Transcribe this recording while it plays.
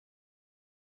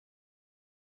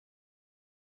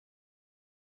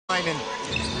And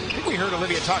I think we heard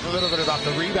Olivia talk a little bit about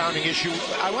the rebounding issue.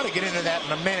 I want to get into that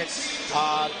in a minute.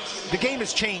 The game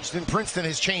has changed, and Princeton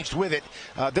has changed with it.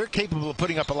 They're capable of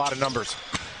putting up a lot of numbers.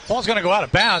 Ball's going to go out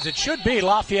of bounds. It should be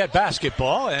Lafayette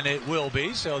basketball, and it will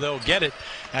be, so they'll get it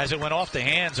as it went off the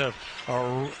hands of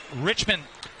Richmond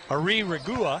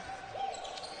Arigua,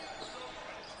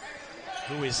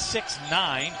 who is 6'9",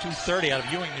 230 out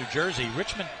of Ewing, New Jersey.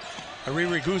 Richmond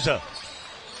Arigua.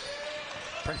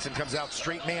 Princeton comes out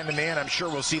straight man-to-man. I'm sure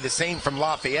we'll see the same from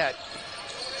Lafayette.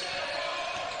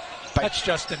 That's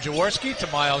Justin Jaworski to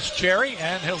Miles Cherry,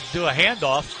 and he'll do a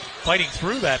handoff. Fighting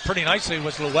through that pretty nicely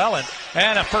was Llewellyn.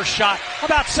 And a first shot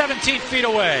about 17 feet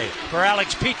away for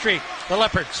Alex Petrie. The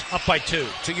Leopards up by 2.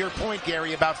 To your point,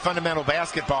 Gary, about fundamental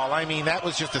basketball, I mean, that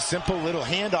was just a simple little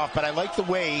handoff, but I like the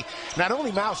way not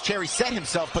only Miles Cherry set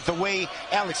himself, but the way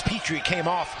Alex Petrie came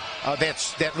off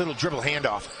that little dribble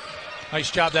handoff. Nice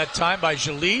job that time by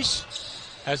Zalys.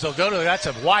 As they'll go to that's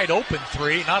a wide open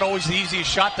three, not always the easiest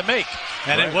shot to make.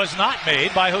 And It was not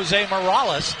made by Jose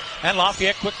Morales. And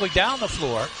Lafayette quickly down the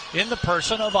floor in the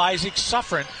person of Isaac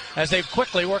Suffren as they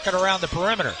quickly work it around the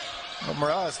perimeter. Well,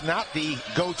 Morales not the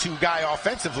go-to guy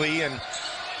offensively, and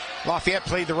Lafayette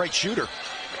played the right shooter.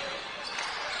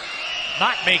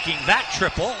 Not making that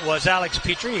triple was Alex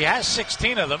Petrie. He has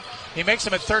 16 of them. He makes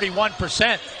them at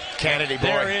 31%. Kennedy, boy.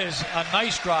 There is a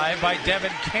nice drive by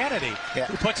Devin Kennedy,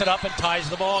 who puts it up and ties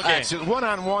the ball game. So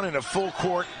one-on-one in a full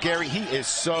court, Gary, he is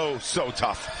so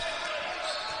tough.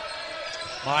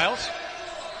 Miles.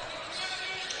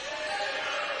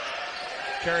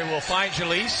 Kerry will find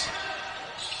Zalys,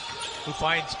 who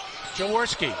finds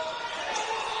Jaworski.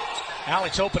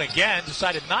 Alex open again,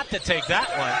 decided not to take that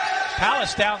one.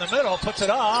 Palace down the middle, puts it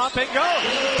up and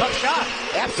goes. Tough shot.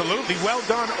 Absolutely, well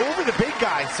done over the big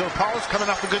guy. So Paulus coming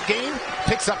off a good game,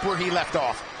 picks up where he left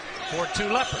off.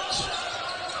 4-2 Leopards.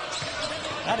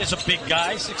 That is a big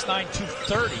guy, 6'9",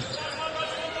 230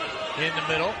 in the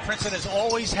middle. Princeton has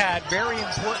always had very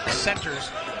important centers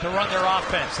to run their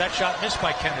offense. That shot missed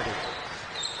by Kennedy.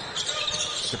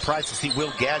 Surprised to see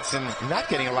Will Gadsden not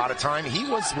getting a lot of time. He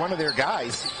was one of their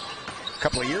guys a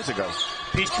couple of years ago.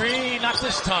 Petrie, not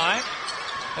this time,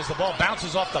 as the ball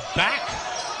bounces off the back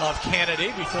of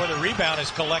Kennedy before the rebound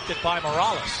is collected by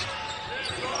Morales.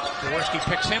 Jaworski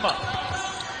picks him up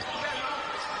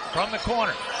from the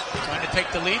corner. Trying to take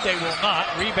the lead, they will not.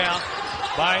 Rebound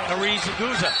by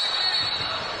Arigua.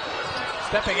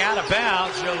 Stepping out of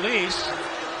bounds, Zalys.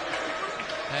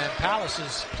 And Palace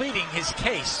is pleading his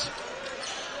case.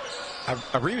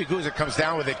 Arigua comes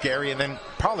down with it, Gary, and then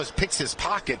Paulus picks his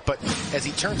pocket, but as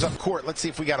he turns up court, let's see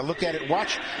if we got to look at it.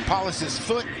 Watch Paulus's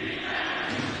foot.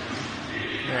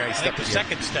 There, he stepped the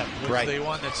second step was the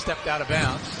one that stepped out of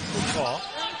bounds. Good call.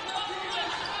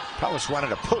 Paulus wanted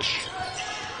to push.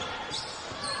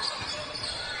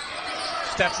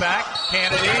 Step back,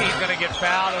 Kennedy, he's going to get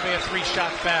fouled. It'll be a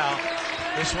 3-shot foul.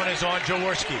 This one is on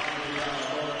Jaworski.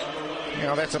 You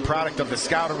know, that's a product of the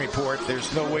scouting report.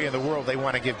 There's no way in the world they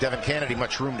want to give Devin Kennedy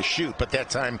much room to shoot, but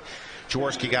that time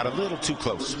Jaworski got a little too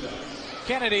close.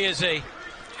 Kennedy is a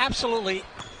absolutely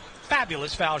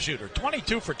fabulous foul shooter.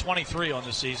 22 for 23 on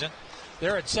the season.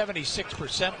 They're at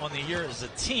 76% on the year as a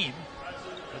team,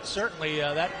 but certainly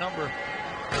that number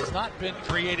has not been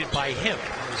created by him.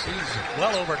 He's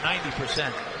well over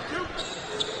 90%.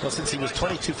 Well, since he was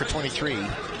 22 for 23,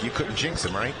 you couldn't jinx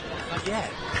him, right? Not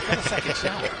yet. Got a second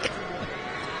shot.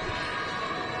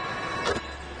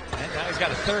 And now he's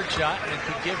got a third shot and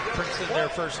could give Princeton their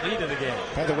first lead of the game.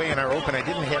 By the way, in our open, I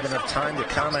didn't have enough time to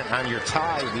comment on your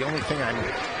tie. The only thing I'm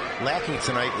lacking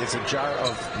tonight is a jar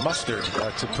of mustard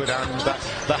to put on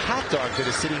the hot dog that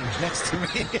is sitting next to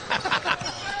me.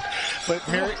 But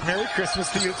Merry Christmas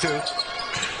to you, too. Well,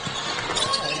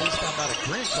 at least I'm not a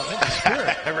Grinch. I'm in the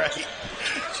spirit. Right.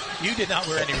 You did not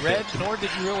wear any red, nor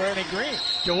did you wear any green.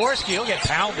 Jaworski, he'll get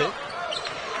pounded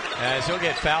as he'll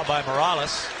get fouled by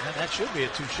Morales. And that should be a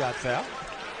 2-shot foul.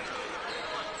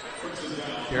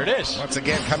 Here it is. Once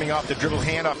again, coming off the dribble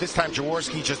handoff. This time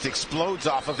Jaworski just explodes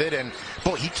off of it. And,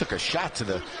 boy, he took a shot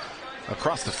to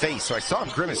across the face. So I saw him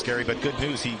grimace, Gary, but good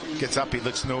news. He gets up. He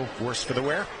looks no worse for the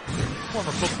wear.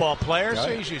 Former football player,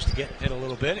 so he's used to getting hit a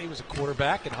little bit. He was a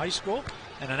quarterback in high school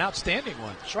and an outstanding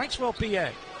one. Shanksville,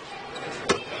 PA.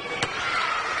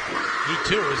 He,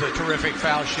 too, is a terrific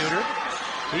foul shooter.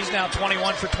 He's now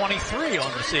 21 for 23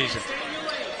 on the season.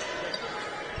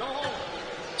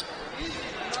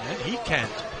 And he can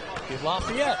give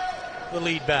Lafayette the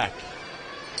lead back.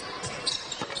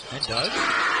 And does.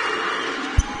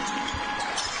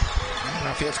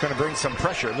 Lafayette's going to bring some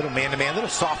pressure. A little man-to-man, a little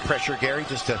soft pressure, Gary,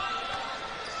 just to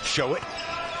show it.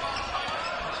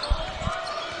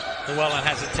 Llewellyn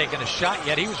hasn't taken a shot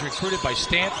yet. He was recruited by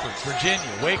Stanford,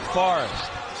 Virginia, Wake Forest.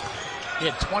 He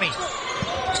had 22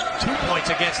 points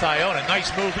against Iona.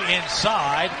 Nice move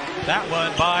inside. That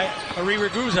one by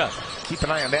Ariraguza. Keep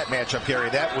an eye on that matchup, Gary.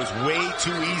 That was way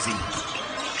too easy.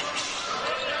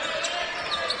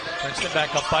 Princeton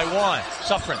back up by 1.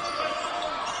 Suffren.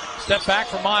 Step back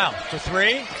for Miles for 3.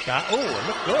 It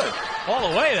looked good. All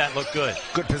the way, that looked good.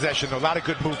 Good possession. A lot of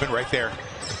good movement right there.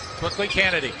 Quickly,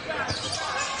 Kennedy.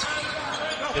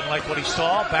 Didn't like what he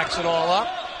saw. Backs it all up.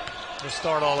 We'll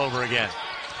start all over again.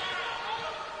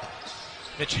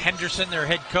 Mitch Henderson, their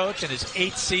head coach, in his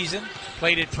 8th season.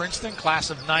 Played at Princeton, class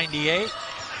of 98.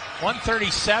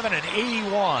 137 and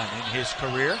 81 in his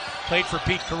career. Played for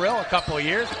Pete Carrill a couple of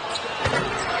years.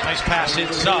 Nice pass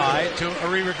inside to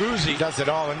Ariraguza. Does it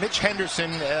all. And Mitch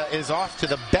Henderson is off to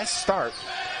the best start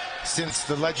since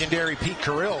the legendary Pete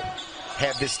Carrill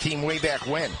had this team way back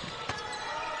when.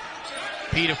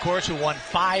 Pete, of course, who won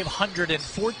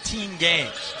 514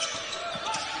 games.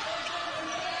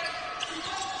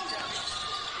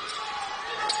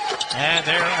 And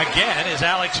there again is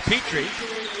Alex Petrie.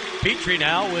 Petrie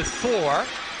now with 4,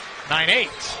 9-8.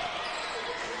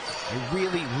 I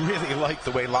really, really like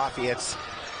the way Lafayette's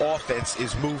offense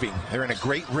is moving. They're in a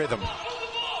great rhythm.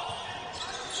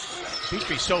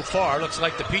 Petrie so far looks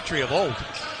like the Petrie of old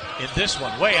in this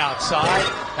one. Way outside.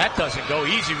 That doesn't go.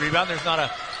 Easy rebound. There's not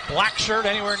a black shirt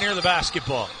anywhere near the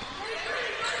basketball.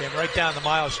 Came right down to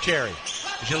Miles Cherry.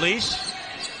 Zalys.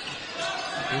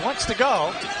 He wants to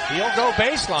go. He'll go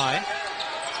baseline.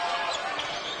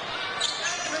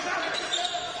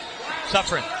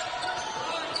 Suffren.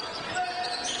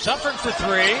 Suffren for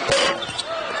 3.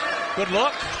 Good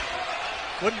look.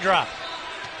 Wouldn't drop.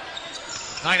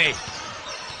 9-8.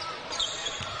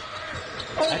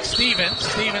 That's Stevens.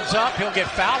 Stevens up. He'll get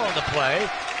fouled on the play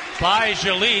by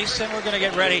Zalys, and we're going to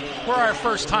get ready for our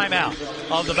first timeout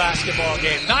of the basketball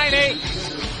game.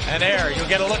 9-8. And there, you'll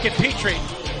get a look at Petrie.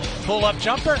 Pull-up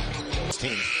jumper.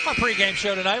 Our pregame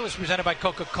show tonight was presented by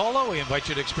Coca-Cola. We invite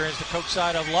you to experience the Coke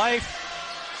side of life.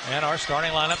 And our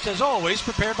starting lineups, as always,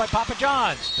 prepared by Papa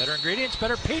John's. Better ingredients,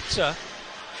 better pizza.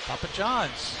 Papa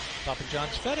John's. Papa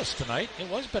John's fed us tonight. It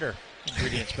was better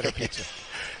ingredients, better pizza.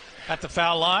 At the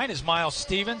foul line is Miles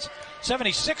Stevens,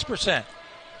 76%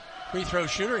 free throw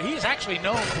shooter. He is actually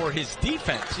known for his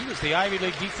defense. He was the Ivy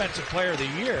League Defensive Player of the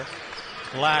Year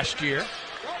last year.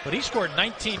 But he scored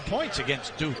 19 points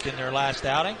against Duke in their last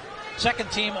outing.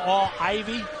 Second team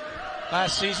All-Ivy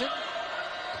last season.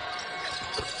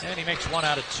 And he makes 1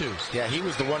 out of 2. Yeah, he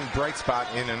was the one bright spot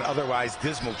in an otherwise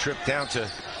dismal trip down to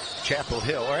Chapel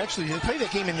Hill. Or actually, they played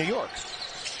that game in New York.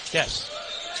 Yes.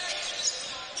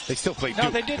 They still played No,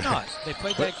 Duke. they did not. They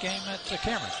played that game at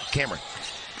Cameron.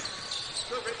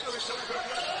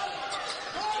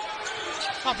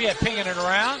 Lafayette pinging it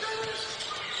around.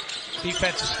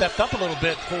 Defense has stepped up a little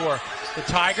bit for the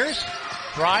Tigers.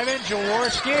 Driving,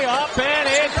 Jaworski up and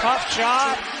in. Tough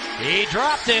shot. He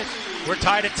dropped it. We're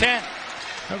tied at 10.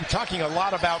 We're talking a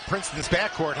lot about Princeton's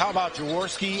backcourt. How about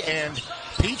Jaworski and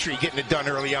Petrie getting it done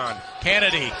early on?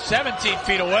 Kennedy, 17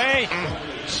 feet away.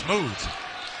 Smooth.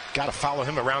 Got to follow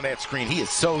him around that screen. He is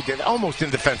so almost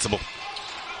indefensible.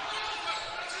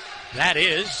 That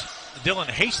is Dylan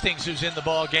Hastings, who's in the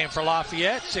ball game for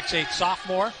Lafayette. 6'8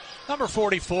 sophomore, number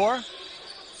 44.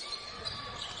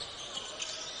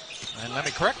 And let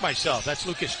me correct myself. That's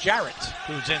Lucas Jarrett,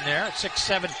 who's in there at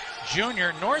 6'7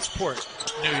 junior, Northport,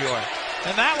 New York.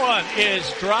 And that one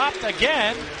is dropped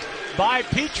again by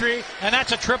Petrie, and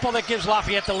that's a triple that gives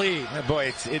Lafayette the lead. Yeah,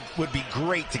 boy, it would be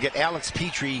great to get Alex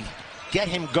Petrie, get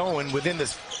him going within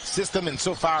this system, and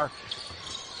so far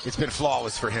it's been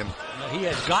flawless for him. He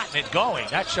has gotten it going.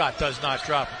 That shot does not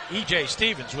drop. E.J.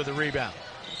 Stevens with a rebound.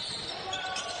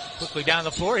 Quickly down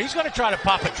the floor. He's going to try to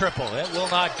pop a triple. It will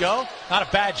not go. Not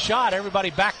a bad shot. Everybody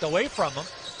backed away from him,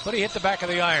 but he hit the back of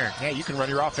the iron. Yeah, you can run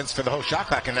your offense for the whole shot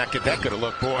clock and not get that good a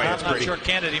look. Boy, I'm not sure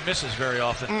Kennedy misses very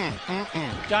often.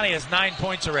 Johnny has 9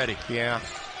 points already. Yeah.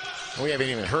 We haven't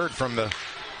even heard from the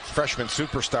freshman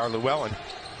superstar Llewellyn.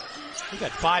 We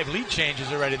got 5 lead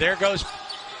changes already. There goes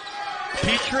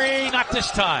Petrie. Not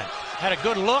this time. Had a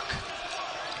good look,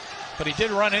 but he did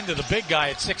run into the big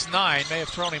guy at 6'9". May have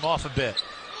thrown him off a bit.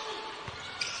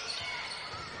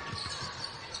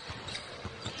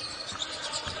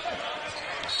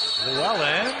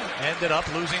 Llewellyn ended up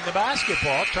losing the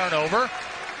basketball. Turnover.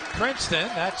 Princeton,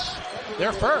 that's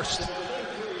their first.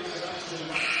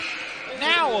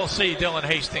 Now we'll see Dylan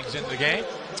Hastings in the game.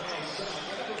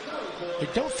 I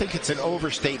don't think it's an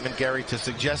overstatement, Gary, to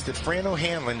suggest that Fran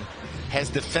O'Hanlon has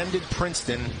defended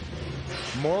Princeton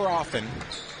more often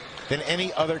than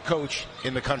any other coach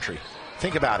in the country.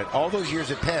 Think about it. All those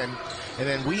years at Penn, and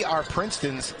then we are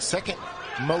Princeton's second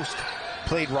most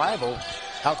played rival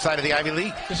outside of the Ivy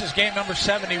League. This is game number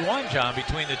 71, John,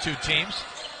 between the two teams.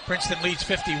 Princeton leads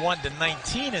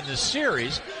 51-19 in the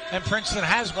series, and Princeton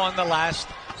has won the last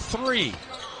 3.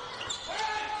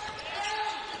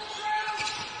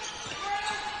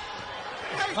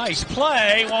 Nice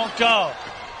play, won't go.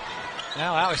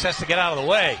 Now Alex has to get out of the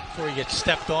way before he gets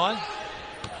stepped on.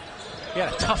 He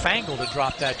had a tough angle to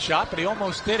drop that shot, but he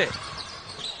almost did it.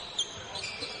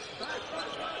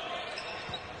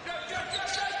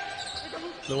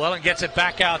 Llewellyn gets it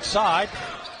back outside,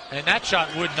 and that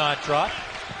shot would not drop.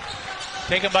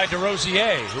 Taken by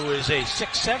DeRosier, who is a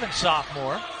 6'7"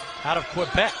 sophomore out of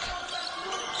Quebec.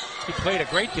 He played a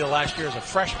great deal last year as a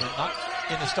freshman, not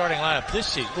in the starting lineup this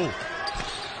season. Ooh.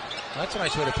 That's a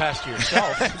nice way to pass to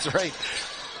yourself. That's right.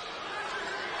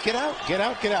 Get out, get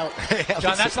out, get out.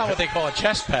 John, that's not what they call a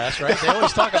chest pass, right? They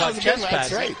always talk about chest pass.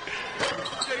 That's right.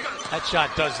 That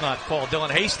shot does not fall. Dylan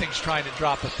Hastings trying to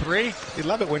drop a 3. You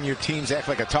love it when your teams act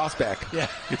like a tossback. Yeah.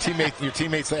 Your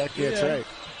teammates act. Yeah, that's right.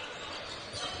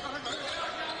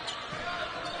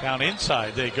 Down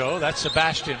inside they go. That's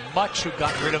Sebastian Much who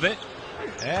got rid of it.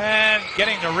 And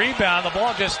getting the rebound. The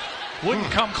ball just wouldn't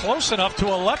come close enough to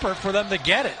a Leopard for them to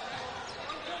get it.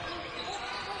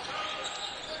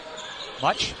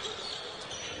 Much.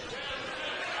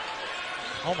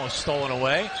 Almost stolen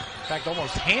away. In fact,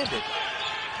 almost handed.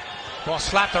 Ball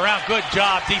slapped around. Good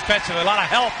job defensively. A lot of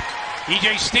help.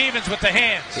 E.J. Stevens with the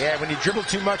hands. Yeah, when you dribble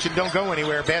too much and don't go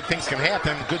anywhere, bad things can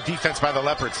happen. Good defense by the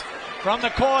Leopards. From the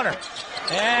corner.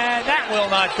 And that will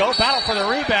not go. Battle for the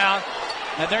rebound.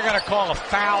 And they're going to call a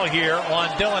foul here on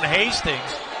Dylan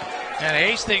Hastings. And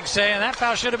Hastings saying that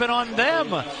foul should have been on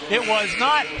them. It was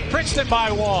not. Princeton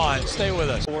by 1. Stay with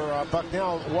us. Or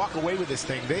Bucknell walk away with this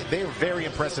thing. They are very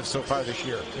impressive so far this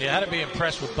year. You had to be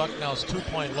impressed with Bucknell's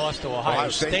 2-point loss to Ohio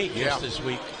State just this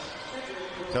week.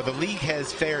 Now the league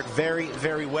has fared very,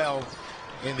 very well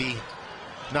in the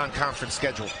non-conference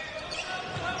schedule.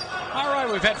 All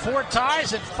right, we've had 4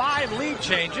 ties and 5 lead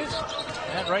changes.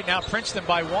 And right now Princeton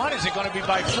by 1. Is it going to be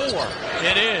by 4?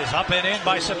 It is. Up and in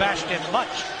by Sebastian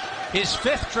Much. His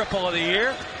 5th triple of the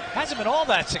year. Hasn't been all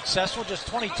that successful, just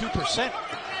 22%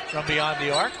 from beyond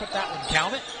the arc, but that one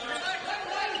counted.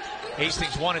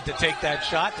 Hastings wanted to take that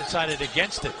shot, decided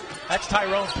against it. That's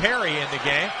Tyrone Perry in the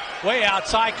game. Way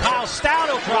outside, Kyle Stout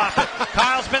will drop it.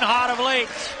 Kyle's been hot of late.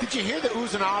 Did you hear the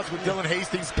oohs and ahs when Dylan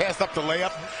Hastings passed up the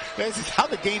layup? This is how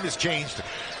the game has changed.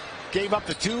 Gave up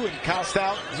the 2, and Kyle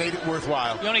Stout made it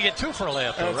worthwhile. You only get 2 for a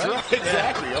layup, though, That's right?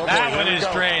 Exactly. Yeah. Oh, that boy, one is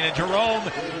drained. And Jerome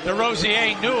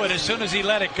DeRosier knew it as soon as he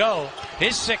let it go.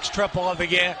 His 6th triple of the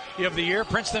year.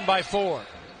 Princeton by 4.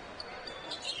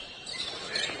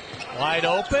 Wide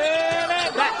open,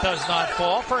 and that does not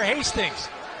fall for Hastings.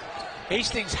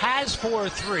 Hastings has 4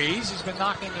 threes. He's been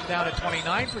knocking them down at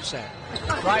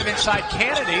 29%. Drive inside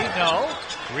Kennedy, no.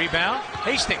 Rebound,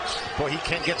 Hastings. Boy, he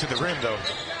can't get to the rim, though.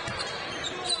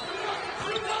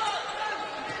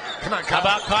 Come on, Kyle.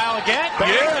 How about Kyle again?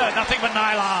 Yeah, nothing but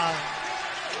nylon.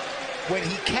 When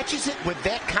he catches it with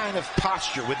that kind of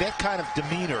posture, with that kind of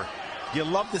demeanor, you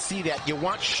love to see that. You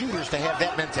want shooters to have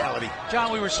that mentality.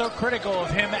 John, we were so critical of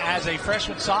him as a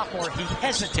freshman sophomore. He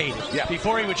hesitated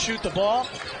before he would shoot the ball.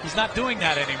 He's not doing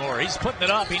that anymore. He's putting it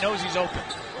up. He knows he's open.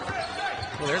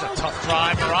 Well, there's a tough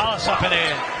drive. Morales up and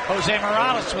in. Jose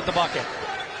Morales with the bucket.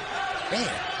 Man,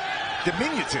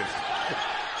 diminutive.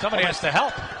 Somebody has to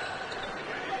help.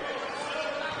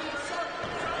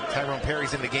 Tyrone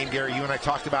Perry's in the game, Gary. You and I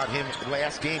talked about him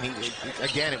last game.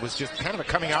 Again, it was just kind of a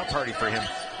coming out party for him.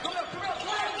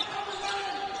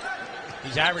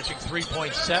 He's averaging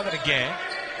 3.7 a game.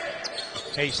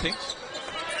 Hastings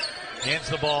hands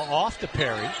the ball off to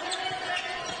Perry.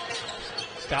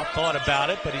 Stout thought about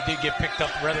it, but he did get picked up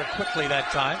rather quickly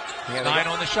that time. 9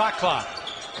 on the shot clock.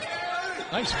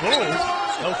 Nice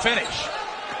move. No finish.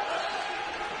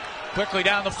 Quickly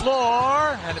down the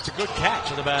floor, and it's a good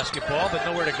catch of the basketball, but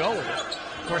nowhere to go with it.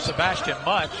 For Sebastian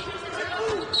Much.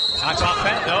 Knocks off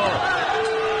that. No.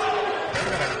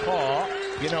 We're going to call.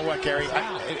 You know what, Gary?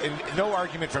 No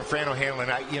argument from Fran O'Hanlon.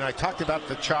 I talked about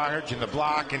the charge and the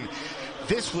block, and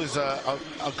this was a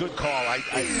good call. Might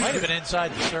have been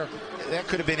inside the circle. That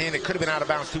could have been in. It could have been out of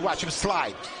bounds, too. Watch him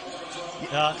slide.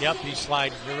 Yep, he's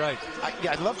sliding. You're right.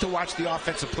 I'd love to watch the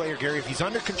offensive player, Gary. If he's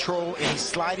under control and he's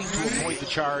sliding to avoid the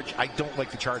charge, I don't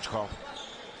like the charge call.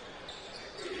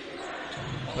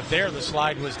 But there, the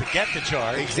slide was to get the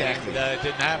charge. Exactly. And it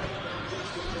didn't happen.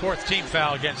 4th team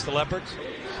foul against the Leopards.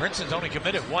 Princeton's only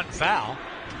committed 1 foul.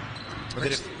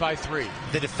 By 3.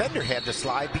 The defender had the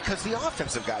slide because the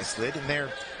offensive guy slid,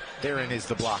 and therein is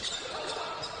the block.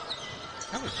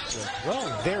 That was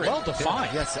well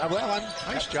defined. Yes. Well,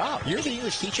 nice job. You're the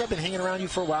English teacher. I've been hanging around you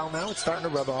for a while now. It's starting to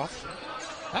rub off.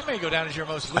 That may go down as your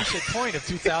most lucid point of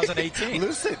 2018.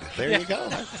 Lucid. There you go.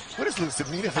 What does lucid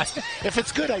mean? If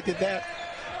it's good, I did that.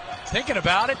 Thinking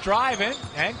about it, driving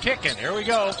and kicking. Here we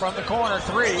go from the corner.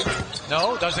 3.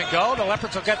 No, doesn't go. The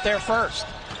Leopards will get there first.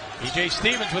 E.J.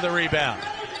 Stevens with a rebound.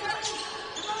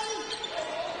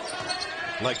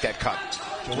 Like that cut.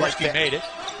 Jaworski made it.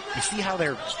 You see how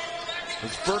those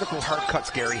vertical hard cuts,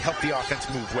 Gary, help the offense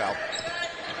move well.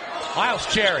 Miles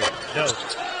Cherry. No.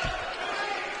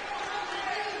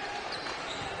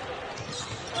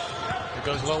 Here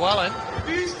goes Llewellyn.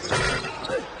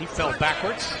 He fell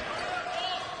backwards.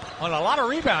 On a lot of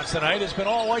rebounds tonight, it's been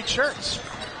all white shirts.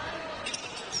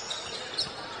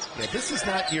 Yeah, this is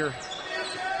not your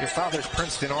father's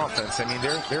Princeton offense. I mean,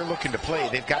 they're looking to play.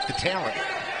 They've got the talent.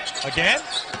 Again?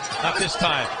 Not this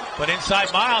time. But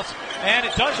inside Miles, and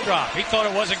it does drop. He thought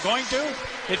it wasn't going to.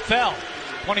 It fell.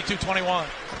 22-21.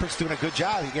 Princeton doing a good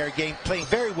job. Gary game playing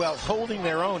very well, holding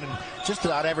their own in just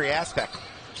about every aspect.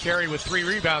 Cherry with 3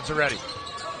 rebounds already.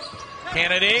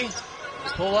 Kennedy,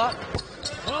 pull up.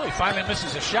 Oh, he finally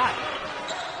misses a shot.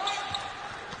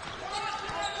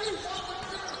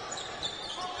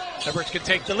 Leopards can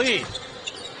take the lead.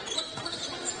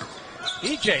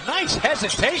 E.J., nice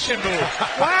hesitation move.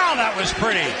 Wow, that was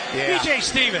pretty. Yeah. E.J.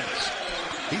 Stevens.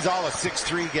 He's all a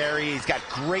 6'3", Gary. He's got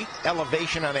great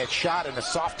elevation on that shot and a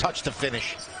soft touch to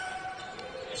finish.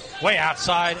 Way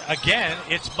outside again.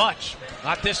 It's much.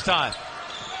 Not this time.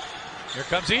 Here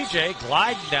comes E.J.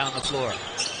 gliding down the floor.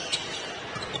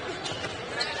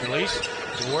 Release.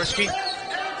 Jaworski.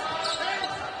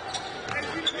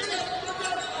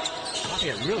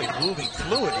 Lafayette really moving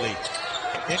fluidly.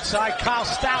 Inside Kyle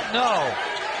Stout. No.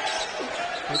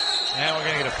 And we're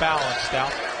going to get a foul on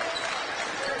Stout.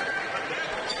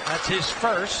 That's his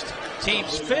first.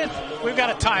 Team's 5th. We've got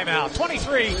a timeout.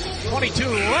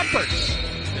 23-22 Leopards.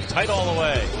 And tight all the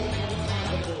way.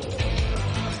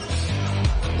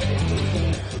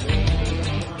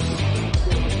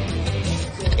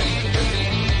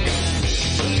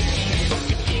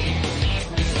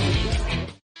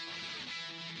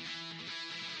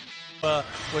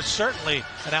 Was certainly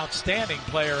an outstanding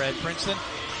player at Princeton.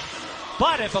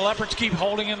 But if the Leopards keep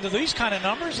holding him to these kind of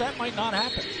numbers, that might not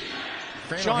happen.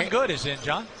 John Good is in,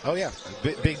 John. Oh, yeah.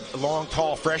 Big, long,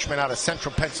 tall freshman out of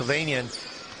central Pennsylvania. And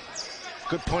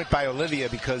good point by Olivia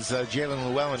because Jalen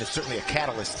Llewellyn is certainly a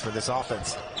catalyst for this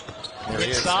offense.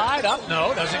 Inside, up,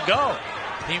 no, doesn't go.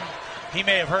 He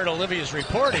may have heard Olivia's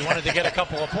report. He wanted to get a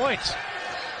couple of points.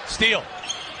 Steal.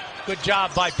 Good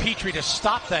job by Petrie to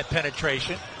stop that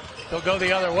penetration. They'll go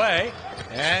the other way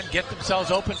and get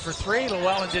themselves open for 3.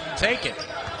 Llewellyn didn't take it.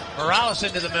 Morales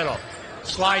into the middle.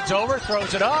 Slides over,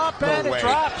 throws it up, and it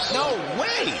drops. No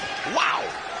way. Wow.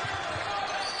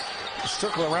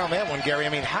 Circle around that one, Gary. I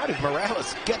mean, how did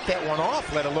Morales get that one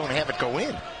off, let alone have it go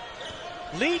in?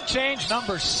 Lead change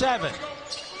number 7.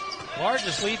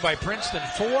 Largest lead by Princeton,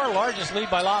 4. Largest lead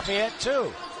by Lafayette,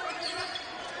 2.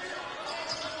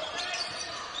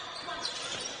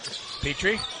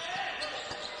 Petrie.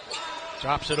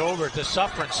 Drops it over to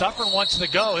Suffren. Suffren wants to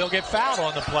go. He'll get fouled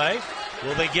on the play.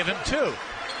 Will they give him 2?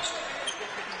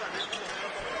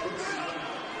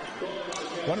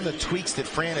 One of the tweaks that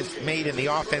Fran has made in the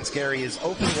offense, Gary, is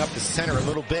opening up the center a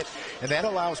little bit, and that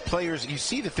allows players, you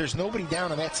see that there's nobody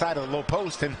down on that side of the low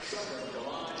post, and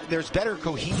there's better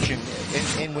cohesion.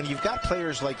 And when you've got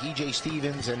players like E.J.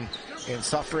 Stevens and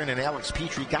Suffren and Alex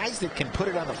Petrie, guys that can put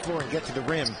it on the floor and get to the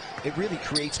rim, it really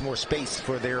creates more space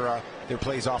for their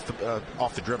plays off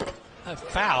the dribble. A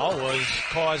foul was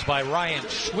caused by Ryan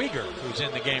Schwieger, who's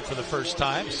in the game for the first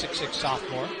time, 6'6"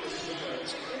 sophomore.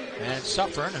 And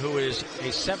Suffren, who is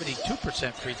a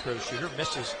 72% free throw shooter,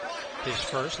 misses his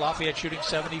first. Lafayette shooting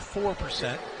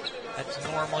 74%. That's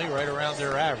normally right around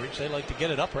their average. They like to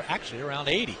get it up, or actually around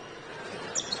 80.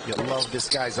 You love this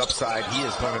guy's upside.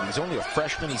 He's only a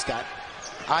freshman. He's got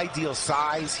ideal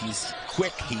size. He's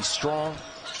quick. He's strong.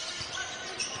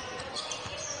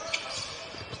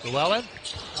 Llewellyn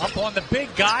up on the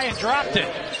big guy and dropped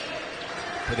it.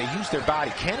 But they use their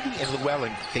body. Kennedy and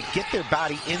Llewellyn, they get their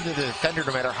body into the defender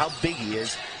no matter how big he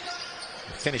is.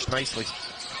 Finished nicely.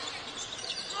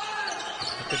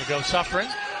 Going to go Suffren.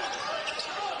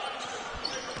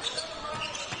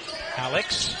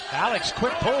 Alex,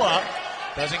 quick pull up.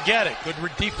 Doesn't get it. Good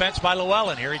defense by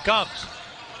Llewellyn. Here he comes.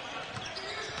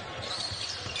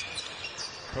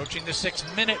 Approaching the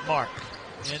 6-minute mark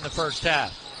in the first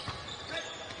half.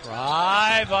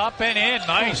 Drive up and in.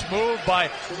 Nice move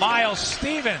by Miles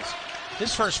Stevens.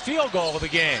 His first field goal of the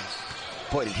game.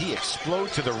 Boy, did he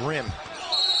explode to the rim.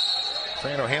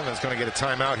 Fran O'Hanlon's going to get a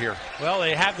timeout here. Well,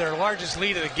 they have their largest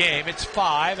lead of the game. It's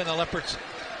 5, and the Leopards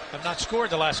have not scored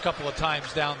the last couple of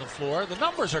times down the floor. The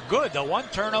numbers are good, though. 1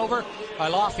 turnover by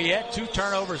Lafayette, 2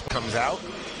 turnovers. Comes out.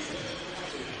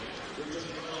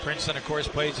 Princeton, of course,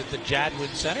 plays at the Jadwin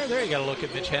Center. There you got to look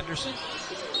at Mitch Henderson.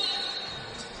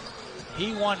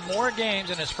 He won more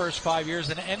games in his first 5 years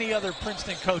than any other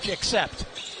Princeton coach except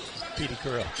Petey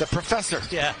Carrill. The professor.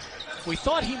 Yeah. We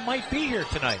thought he might be here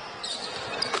tonight.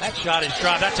 That shot is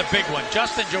dropped. That's a big one.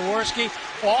 Justin Jaworski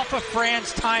off of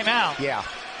Fran's timeout. Yeah.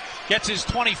 Gets his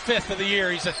 25th of the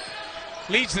year.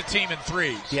 Leads the team in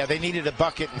threes. Yeah, they needed a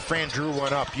bucket, and Fran drew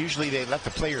one up. Usually they let the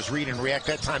players read and react.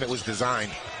 That time it was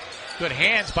designed. Good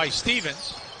hands by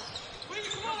Stevens.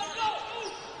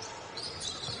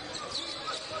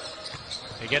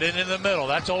 They get it in the middle.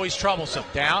 That's always troublesome.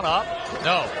 Down, up.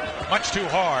 No. Much too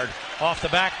hard. Off the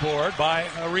backboard by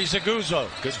Rizaguzzo.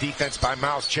 Good defense by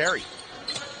Miles Cherry.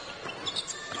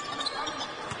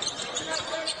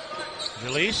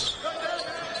 Release.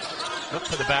 Look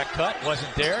for the back cut.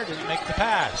 Wasn't there. Didn't make the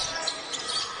pass.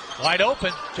 Wide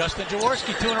open. Justin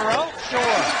Jaworski, 2 in a row. Sure.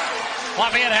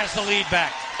 Lafayette has the lead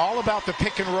back. All about the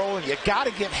pick and roll, and you got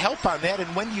to give help on that.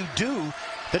 And when you do,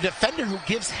 the defender who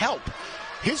gives help,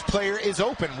 his player is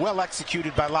open. Well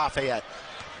executed by Lafayette.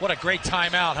 What a great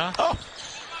timeout, huh? Oh.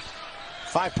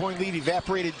 5-point lead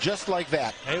evaporated just like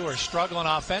that. They were struggling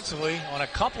offensively on a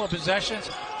couple of possessions.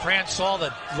 Fran saw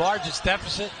the largest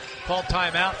deficit, called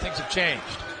timeout. Things have changed.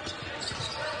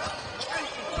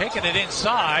 Taking it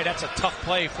inside, that's a tough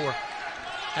play for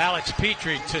Alex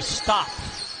Petrie to stop.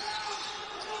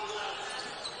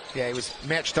 Yeah, he was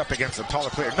matched up against a taller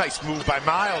player. Nice move by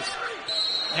Miles.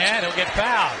 And he'll get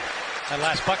fouled. That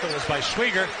last bucket was by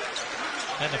Schwieger.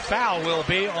 And the foul will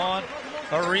be on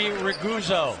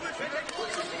Rizaguzzo.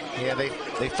 Yeah,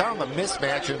 they found the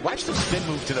mismatch, and watch the spin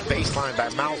move to the baseline by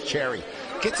Miles Cherry.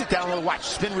 Gets it down a little, watch,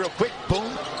 spin real quick, boom.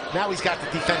 Now he's got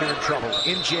the defender in trouble.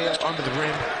 In jail, under the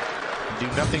rim, do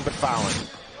nothing but fouling.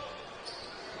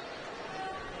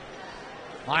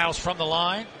 Miles from the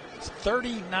line, it's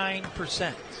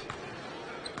 39%.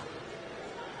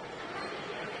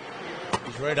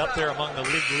 He's right up there among the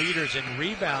league leaders in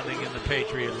rebounding in the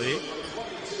Patriot League.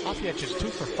 Lafayette just 2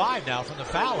 for 5 now from the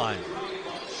foul line.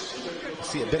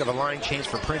 See a bit of a line change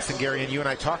for Princeton, Gary, and you and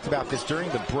I talked about this during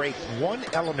the break. One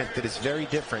element that is very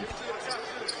different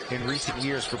in recent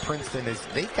years for Princeton is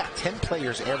they've got 10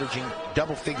 players averaging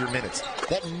double-figure minutes.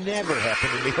 That never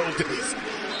happened in the old days.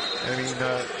 I mean,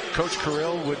 Coach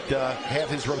Carrill would have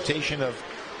his rotation of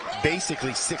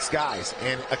basically 6 guys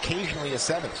and occasionally a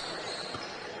 7th.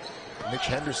 Mitch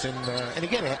Henderson, and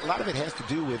again, a lot of it has to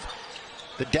do with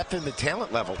the depth and the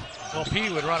talent level. Well, P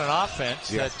would run an offense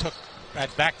that took,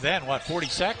 back then, 40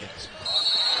 seconds.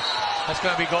 That's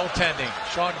going to be goaltending.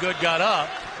 Sean Good got up,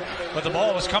 but the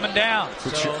ball was coming down.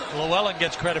 So Llewellyn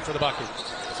gets credit for the bucket.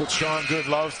 That's what Sean Good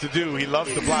loves to do. He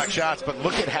loves to block shots, but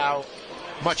look at how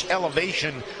much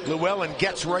elevation Llewellyn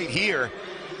gets right here.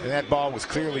 And that ball was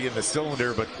clearly in the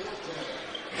cylinder, but...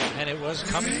 And it was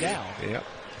coming down. Yep.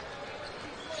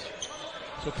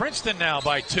 So Princeton now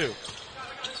by 2.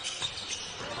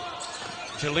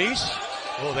 Zalys.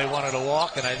 Oh, they wanted a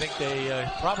walk, and I think they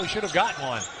probably should have gotten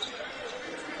one.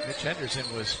 Mitch Henderson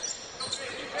was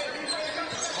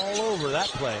all over that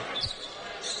play.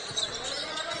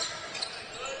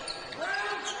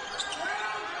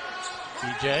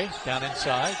 DJ down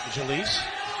inside. Zalys.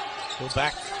 Go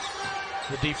back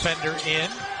the defender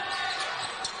in.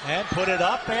 And put it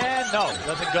up, and no,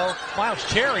 doesn't go. Miles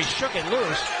Cherry shook it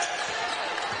loose.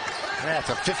 That's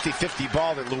a 50-50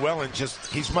 ball that Llewellyn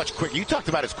he's much quicker. You talked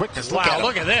about his quickness. Wow,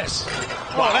 look at this.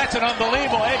 Wow, that's an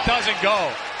unbelievable. It doesn't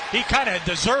go. He kind of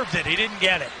deserved it. He didn't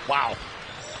get it. Wow.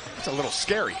 That's a little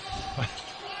scary.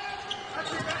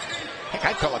 Heck,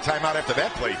 I'd call a timeout after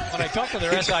that play. When I talked to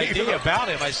their SID about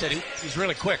him, I said, he's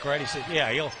really quick, right? He said,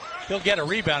 yeah, he'll get a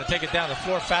rebound and take it down the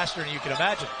floor faster than you can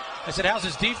imagine. I said, how's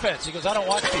his defense? He goes, I don't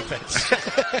watch defense.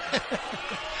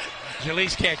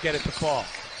 Zalys can't get it to fall.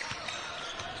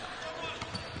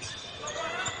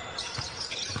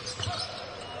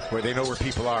 Where they know where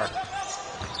people are.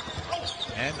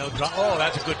 And no drop. Oh,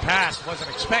 that's a good pass. Wasn't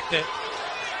expected.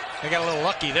 They got a little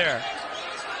lucky there.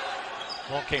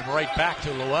 Ball came right back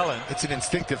to Llewellyn. It's an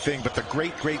instinctive thing, but the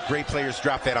great players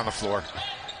drop that on the floor.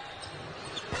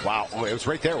 Wow. Oh, it was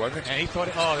right there, wasn't it? And he thought,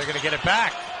 they're going to get it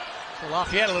back. So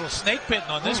Lafayette a little snake bitten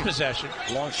on this possession.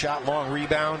 Long shot, long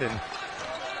rebound, and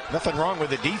nothing wrong with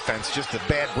the defense, just a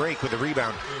bad break with the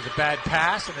rebound. It was a bad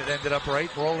pass, and it ended up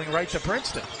rolling right to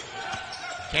Princeton.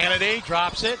 Kennedy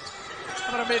drops it.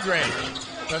 How about a mid-range?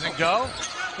 Doesn't go.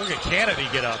 Look at Kennedy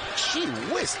get up. Gee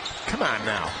whiz. Come on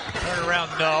now. Turn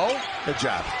around, no. Good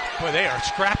job. Boy, they are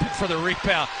scrapping for the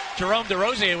rebound. Jerome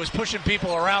DeRosier was pushing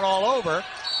people around all over.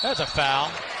 That's a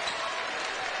foul.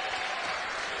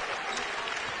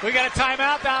 We got a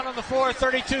timeout down on the floor,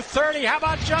 32-30. How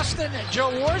about Justin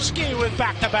Jaworski with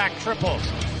back-to-back triples?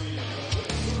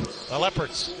 The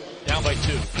Leopards down by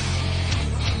 2.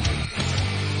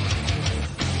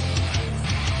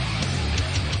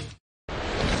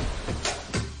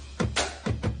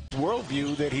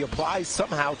 Worldview that he applies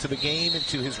somehow to the game and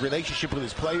to his relationship with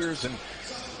his players, and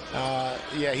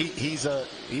yeah, he's a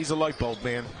light bulb,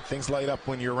 man. Things light up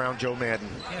when you're around Joe Madden.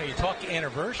 You know, you talk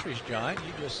anniversaries, John.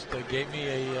 You just gave me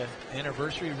a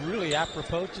anniversary really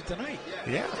apropos to tonight.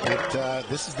 Yeah,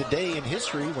 this is the day in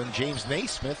history when James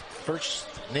Naismith first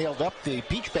nailed up the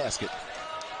peach basket,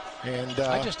 and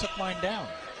I just took mine down.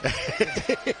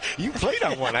 You played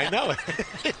on one, I know.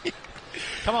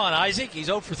 Come on, Isaac. He's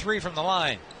 0 for 3 from the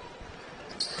line.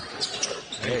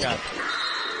 There you go.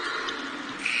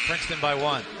 Princeton by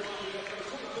 1.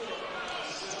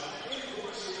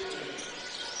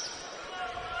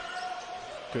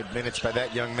 Good minutes by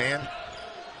that young man.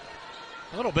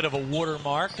 A little bit of a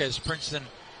watermark as Princeton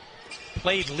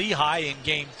played Lehigh in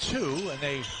game 2, and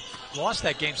they lost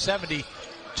that game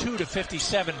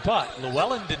 72-57. But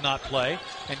Llewellyn did not play,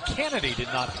 and Kennedy did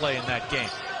not play in that game.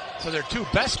 So their 2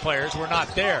 best players were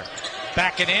not there.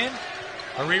 Backing in,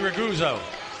 Ari Raguzo.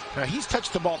 Now, he's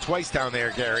touched the ball twice down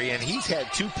there, Gary, and he's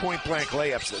had 2 point-blank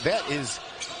layups. That is,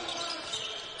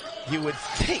 you would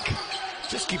think,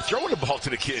 just keep throwing the ball to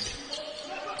the kid.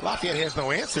 Lafayette has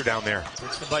no answer down there.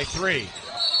 Princeton by 3.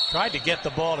 Tried to get the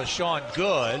ball to Sean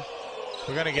Good.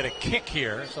 We're going to get a kick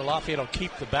here, so Lafayette will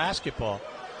keep the basketball.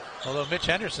 Although Mitch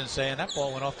Henderson's saying that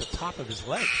ball went off the top of his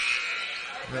leg.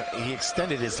 He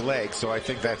extended his leg, so I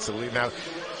think that's the lead. Now,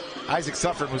 Isaac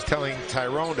Suffern was telling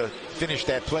Tyrone to finish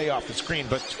that play off the screen,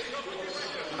 but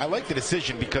I like the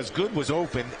decision because Good was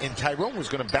open and Tyrone was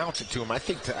going to bounce it to him. I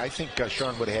think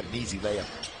Sean would have had an easy layup.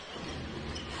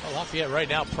 Well, Lafayette right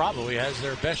now probably has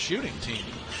their best shooting team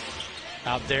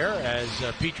out there as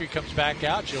Petrie comes back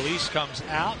out, Zalys comes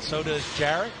out, so does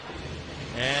Jarrett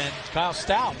and Kyle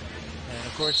Stout. And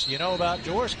of course, you know about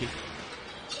Jaworski.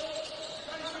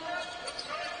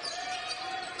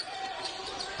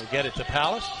 We'll get it to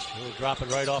Palace. He'll drop it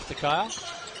right off to Kyle.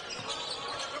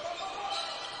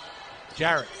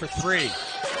 Jarrett for 3.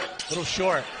 Little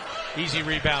short. Easy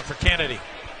rebound for Kennedy.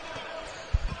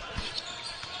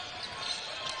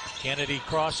 Kennedy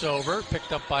crossover,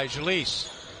 picked up by Zalys.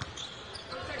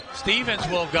 Stevens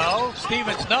will go.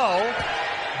 Stevens no,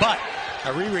 but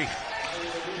a rerun.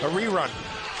 A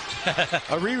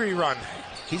rerun.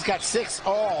 He's got 6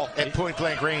 all at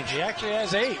point-blank range. He actually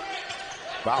has 8.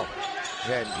 Wow.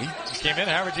 Yeah, he came in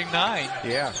averaging 9.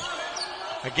 Yeah.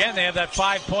 Again, they have that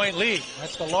 5-point lead.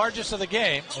 That's the largest of the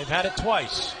game. They've had it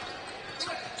twice.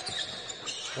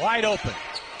 Wide open.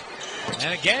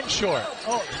 And again, short.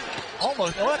 Oh,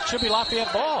 almost. Oh, it should be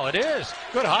Lafayette ball. It is.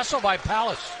 Good hustle by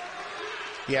Palace.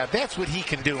 Yeah, that's what he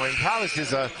can do. And Palace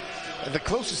is the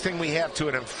closest thing we have to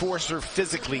an enforcer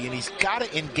physically, and he's got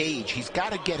to engage. He's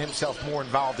got to get himself more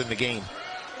involved in the game.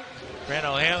 Grant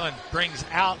O'Hanlon brings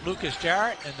out Lucas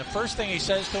Jarrett, and the first thing he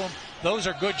says to him, those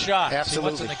are good shots. Absolutely. He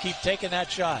wants them to keep taking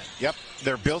that shot. Yep,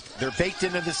 they're baked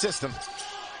into the system.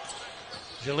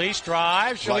 Zalys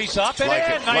drives, Zalys up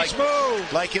and in. Nice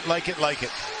move. Like it.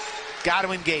 Got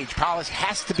to engage. Paulius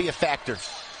has to be a factor.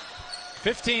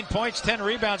 15 points, 10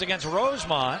 rebounds against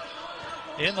Rosemont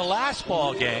in the last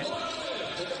ball game.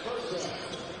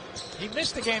 He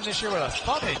missed the game this year with a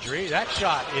thumb injury. That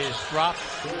shot is dropped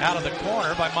out of the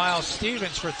corner by Miles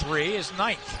Stevens for 3, his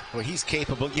 9th. Well, he's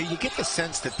capable. You get the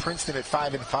sense that Princeton at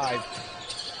 5-5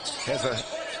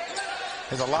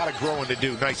 has a lot of growing to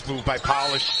do. Nice move by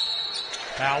Paulius.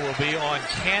 Foul will be on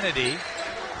Kennedy.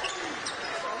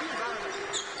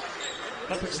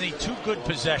 Leopards need 2 good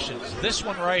possessions. This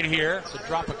one right here to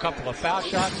drop a couple of foul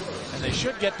shots, and they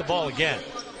should get the ball again.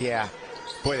 Yeah.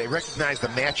 Boy, they recognize the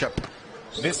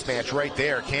mismatch right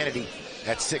there. Kennedy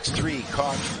at 6'3",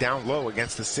 caught down low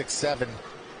against the 6'7",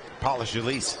 Paulius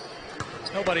Zalys.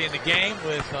 Nobody in the game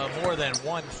with more than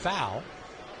 1 foul.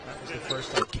 That was the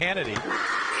first on Kennedy.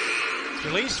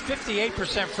 Zalys,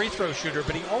 58% free throw shooter,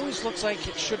 but he always looks like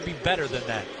it should be better than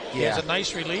that. Yeah. He has a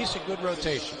nice release, a good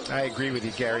rotation. I agree with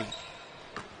you, Gary.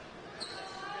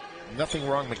 Nothing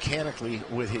wrong mechanically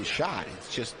with his shot.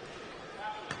 It's just,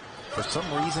 for some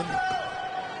reason,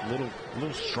 a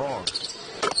little strong.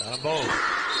 On both.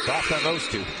 Soft on those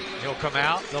 2. He'll come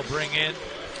out. They'll bring in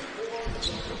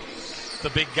the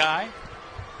big guy.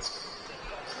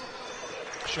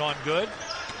 Sean Good.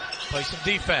 Play some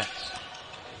defense.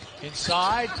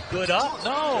 Inside, good up.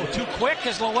 No, too quick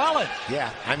is Llewellyn.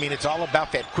 Yeah, I mean, it's all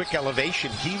about that quick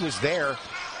elevation. He was there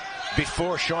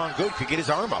before Sean Good could get his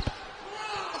arm up.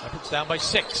 Leopards down by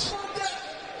 6.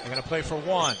 They're going to play for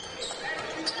 1.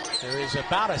 There is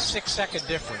about a 6-second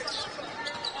difference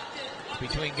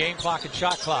between game clock and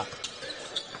shot clock.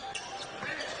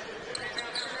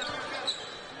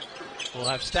 We'll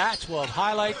have stats, we'll have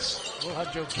highlights, we'll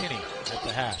have Joe Kinney at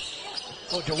the half.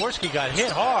 Oh, Jaworski got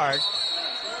hit hard.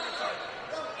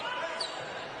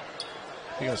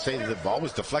 You're going to say that the ball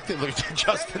was deflected? Look at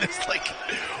Justin. It's like,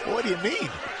 what do you mean?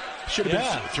 Should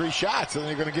have been 3 shots, and then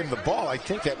you're going to give him the ball. I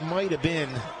think that might have been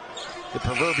the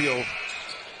proverbial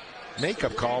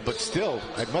makeup call, but still,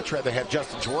 I'd much rather have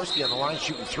Justin Jaworski on the line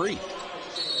shooting 3.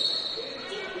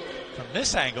 From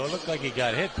this angle, it looked like he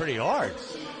got hit pretty hard.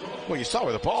 Well, you saw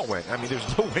where the ball went. I mean,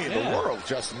 there's no way in the world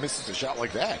Justin misses a shot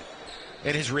like that.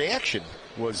 And his reaction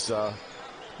was,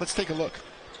 let's take a look.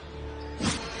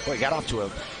 Boy, he got off to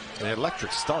an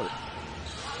electric start.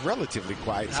 Relatively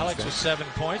quiet. Alex with 7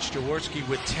 points. Jaworski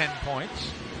with 10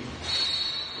 points.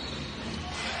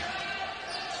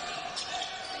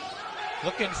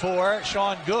 Looking for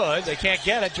Sean Good. They can't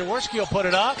get it. Jaworski will put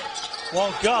it up.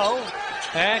 Won't go.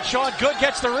 And Sean Good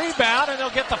gets the rebound, and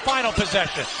they'll get the final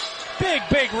possession. Big,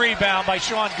 big rebound by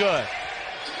Sean Good.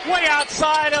 Way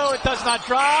outside. Oh, it does not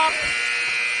drop.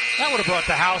 That would have brought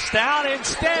the house down.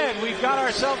 Instead, we've got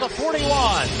ourselves a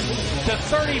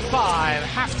 41-35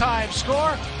 halftime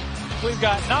score. We've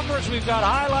got numbers, we've got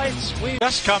highlights. We're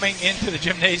just coming into the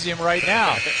gymnasium right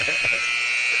now.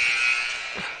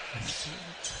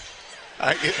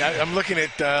 I'm looking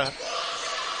at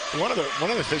one of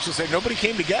the officials said nobody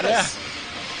came to get us.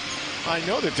 I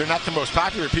know that they're not the most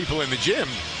popular people in the gym,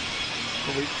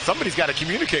 but somebody's got to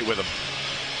communicate with them.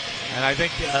 And I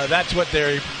think that's what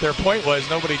their point was.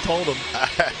 Nobody told them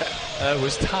it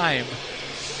was time.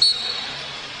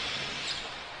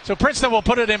 So Princeton will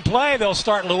put it in play. They'll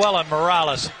start Llewellyn,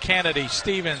 Morales, Kennedy,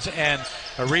 Stevens, and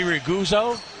Ariri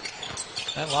Guzzo.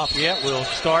 And Lafayette will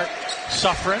start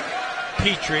Suffren,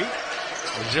 Petrie,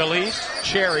 Zalys,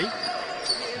 Cherry,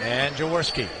 and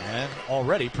Jaworski. And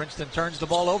already Princeton turns the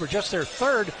ball over. Just their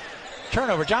 3rd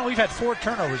turnover. John, we've had 4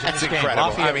 turnovers in this game. Incredible.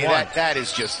 Lafayette I mean, won. that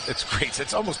is just, it's great.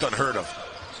 It's almost unheard of.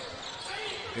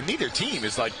 And neither team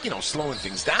is like, slowing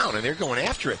things down, and they're going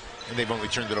after it. And they've only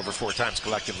turned it over 4 times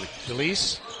collectively.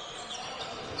 Zalys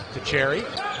to Cherry.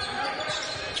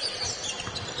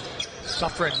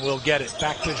 Suffren will get it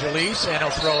back to Zalys, and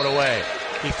he'll throw it away.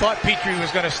 He thought Petrie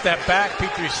was going to step back.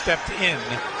 Petrie stepped in.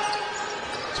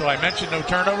 So I mentioned no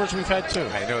turnovers. We've had 2.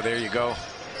 I know. There you go.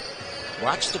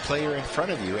 Watch the player in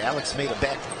front of you. Alex made a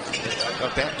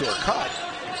backdoor cut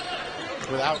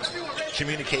without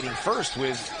communicating first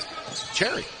with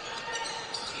Cherry.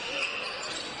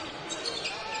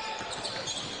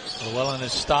 Llewellyn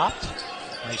is stopped.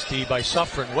 Nice D by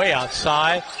Suffren, way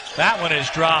outside. That one is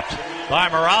dropped by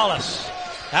Morales.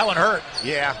 That one hurt.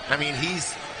 Yeah, I mean,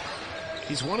 he's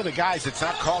one of the guys that's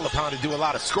not called upon to do a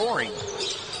lot of scoring.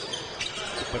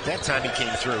 But that time he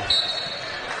came through.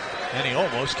 And he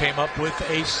almost came up with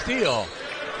a steal.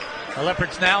 The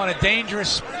Leopards now in a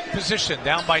dangerous position,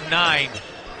 down by 9.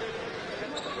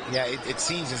 Yeah, it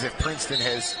seems as if Princeton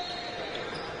has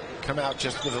come out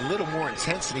just with a little more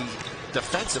intensity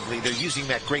defensively. They're using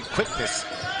that great quickness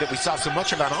that we saw so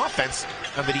much of on offense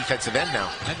on the defensive end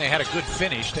now. And they had a good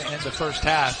finish to end the first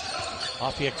half.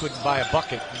 Lafayette couldn't buy a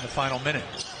bucket in the final minute.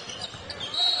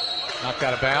 Knocked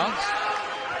out of bounds.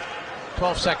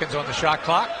 12 seconds on the shot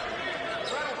clock.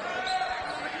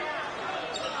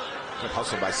 Good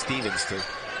hustle by Stevens to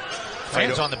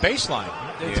Fans on the baseline.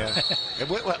 Yeah. Did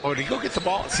he go get the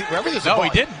ball? See, wherever there's a ball. No, he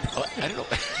didn't. I don't know.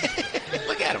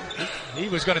 Look at him. He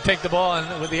was going to take the ball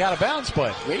with the out-of-bounds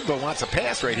play. Rainbow wants a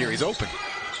pass right here. He's open.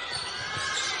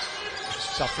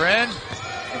 Suffren.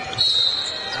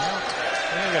 Well,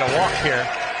 they're going to walk here.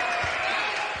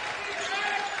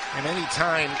 And any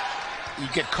time you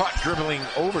get caught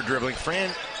over-dribbling,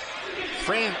 Fran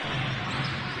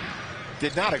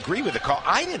did not agree with the call.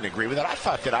 I didn't agree with it. I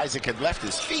thought that Isaac had left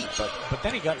his feet, but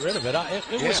then he got rid of it.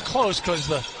 It was close because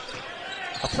a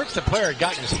Princeton player had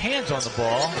gotten his hands on the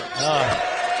ball.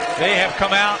 They have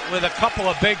come out with a couple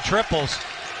of big triples.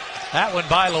 That one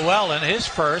by Llewellyn, his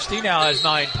first. He now has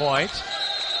 9 points.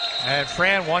 And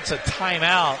Fran wants a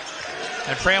timeout.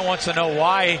 And Fran wants to know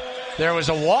why there was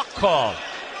a walk call.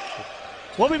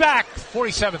 We'll be back.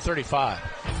 47-35.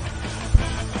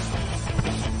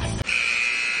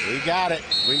 We got it.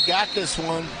 We got this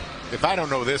one. If I don't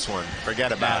know this one,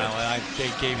 forget about it. They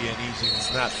gave you an easy one.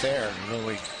 It's not fair.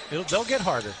 Really. They'll get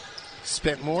harder.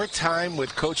 Spent more time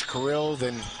with Coach Carrill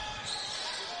than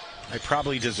I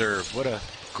probably deserve. What a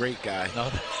Great guy.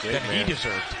 No, then he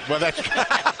deserved. Well, that's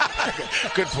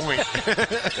good point.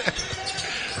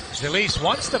 Zalys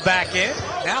wants the back in.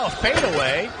 Now a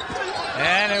fadeaway.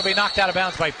 And it'll be knocked out of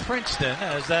bounds by Princeton,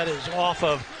 as that is off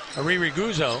of Ariri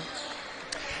Guzzo.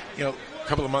 You know, a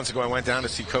couple of months ago, I went down to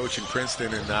see Coach in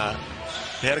Princeton, and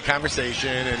we had a conversation,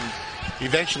 and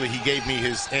eventually he gave me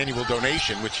his annual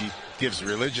donation, which he gives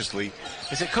religiously.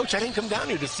 I said, Coach, I didn't come down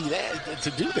here to see that,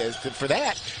 to do this, for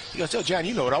that. He goes, oh, John,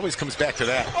 you know, it always comes back to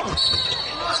that.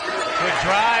 Good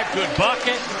drive, good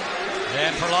bucket.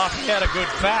 And for Lafayette, a good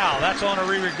foul. That's on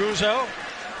Ariri Guzzo.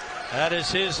 That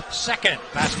is his second.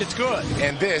 Basket's good.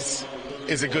 And this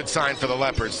is a good sign for the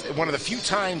Leopards. One of the few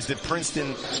times that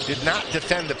Princeton did not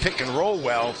defend the pick and roll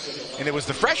well, and it was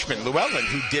the freshman, Llewellyn,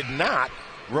 who did not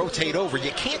rotate over.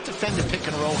 You can't defend the pick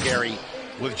and roll, Gary,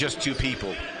 with just two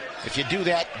people. If you do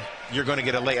that, you're going to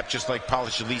get a layup just like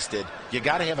Paulius Zalys did. You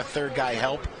got to have a third guy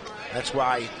help. That's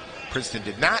why Princeton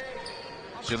did not.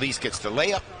 Zalys gets the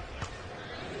layup.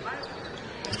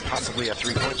 Possibly a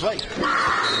three-point play.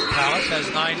 Paulius has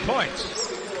 9 points.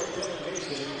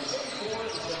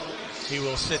 He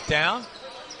will sit down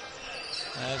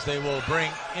as they will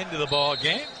bring into the ball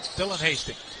game Dylan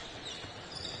Hastings.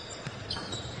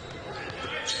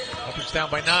 Leopards down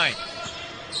by 9.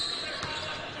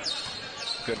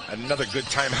 Good, another good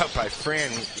timeout by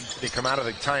Fran. They come out of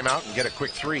the timeout and get a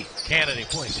quick three. Kennedy,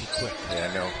 boy, is he quick. Yeah,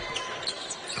 I know.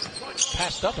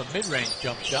 Passed up a mid-range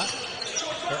jump shot.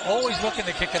 They're always looking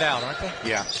to kick it out, aren't they?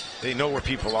 Yeah, they know where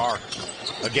people are.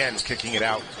 Again, kicking it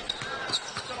out.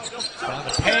 Down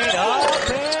the paint, up,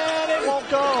 and it won't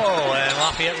go. And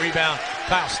Lafayette rebound.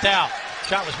 Kyle Stout.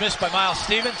 Shot was missed by Miles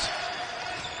Stevens.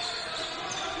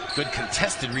 Good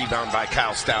contested rebound by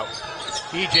Kyle Stout.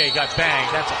 EJ got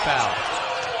banged. That's a foul.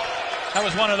 That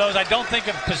was one of those, I don't think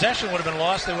if possession would have been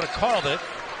lost, they would have called it.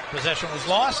 Possession was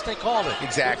lost, they called it.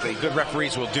 Exactly. Good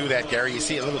referees will do that, Gary. You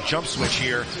see a little jump switch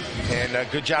here,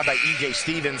 and good job by EJ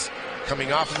Stevens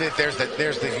coming off of it. There's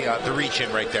the reach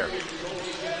in right there.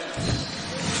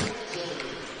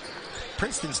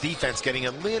 Princeton's defense getting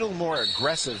a little more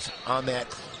aggressive on that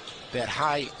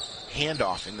high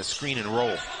handoff in the screen and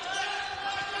roll.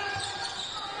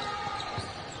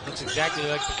 That's exactly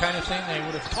like the kind of thing they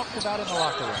would have talked about in the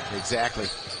locker room. Exactly.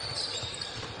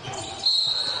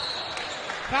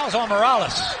 Fouls on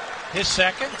Morales. His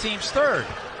second, team's third.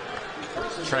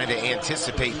 Trying to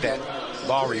anticipate that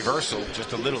ball reversal,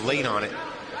 just a little late on it.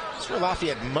 That's where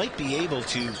Lafayette might be able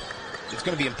to. It's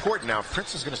going to be important now.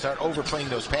 Princeton's going to start overplaying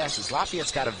those passes.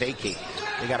 Lafayette's got to vacate.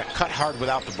 They got to cut hard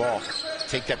without the ball.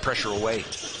 Take that pressure away.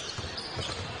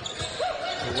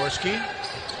 Jaworski.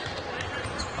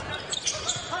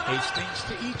 Hastings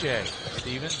to EJ.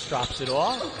 Stevens drops it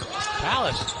off.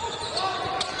 Palace.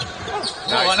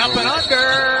 Nice up and under.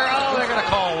 Oh, they're going to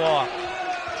call a walk.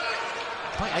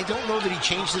 I don't know that he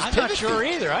changed his pivot. I'm not sure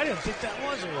either. I didn't think that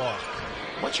was a walk.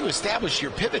 Once you establish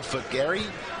your pivot foot, Gary,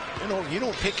 you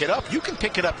don't pick it up. You can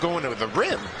pick it up going to the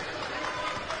rim.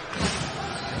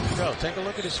 Bro, take a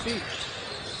look at his feet.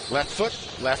 Left foot,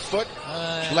 left foot,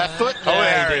 left foot. Oh,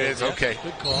 there it is. Okay.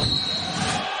 Good call.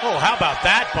 Oh, how about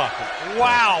that bucket?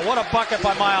 Wow, what a bucket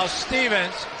by Miles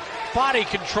Stevens. Body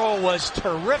control was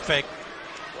terrific.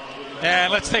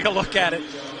 And let's take a look at it.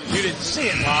 You didn't see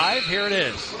it live. Here it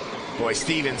is. Boy,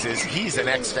 Stevens he's an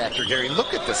X factor, Gary.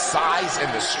 Look at the size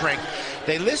and the strength.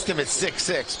 They list him at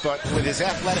 6'6", but with his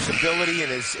athletic ability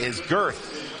and his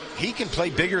girth, he can play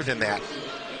bigger than that.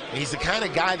 He's the kind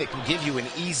of guy that can give you an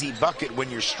easy bucket when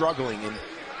you're struggling, and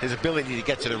his ability to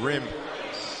get to the rim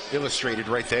illustrated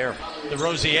right there. The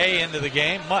Rosier into the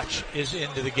game. Much is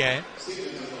into the game.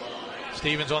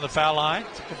 Stevens on the foul line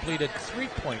to complete a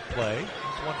three-point play.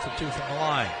 He's 1 for 2 from the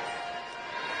line.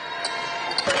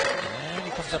 And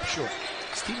he comes up short.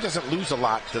 Steve doesn't lose a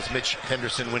lot, does Mitch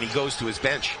Henderson, when he goes to his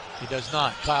bench. He does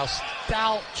not. Kyle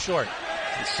Stout short.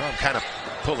 You saw him kind of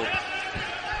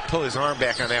pull his arm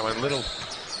back on that one. Little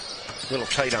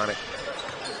tight on it.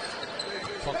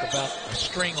 Talk about a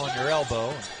string on your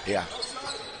elbow. Yeah.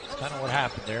 That's kind of what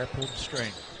happened there. Pulled the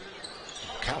string.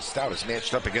 Kyle Stout is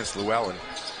matched up against Llewellyn.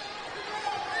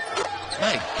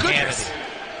 My goodness.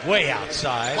 Kennedy, way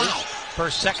outside. Wow.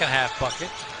 First second half bucket.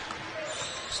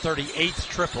 His 38th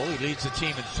triple. He leads the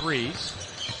team in threes.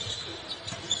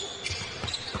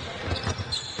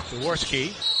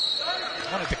 Jaworski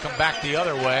wanted to come back the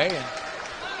other way, and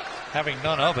having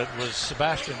none of it was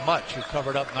Sebastian Much, who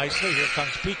covered up nicely. Here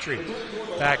comes Petrie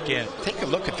back in. Take a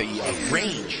look at the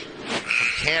range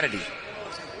from Kennedy.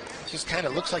 Just kind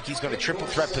of looks like he's going to triple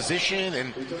threat position,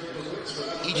 and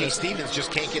EJ Stevens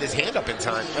just can't get his hand up in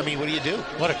time. I mean, what do you do?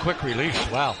 What a quick release.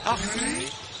 Wow. Oh,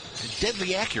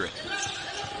 deadly accurate.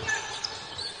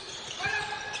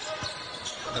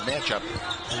 the matchup.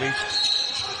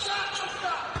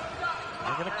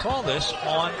 We're going to call this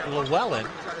on Llewellyn.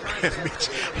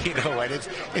 You know what?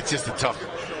 It's just a tough.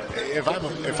 If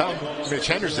I'm Mitch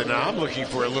Henderson, I'm looking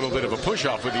for a little bit of a push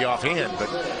off with the offhand, but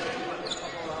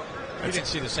you didn't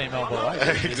see the same elbow I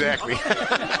did. Exactly.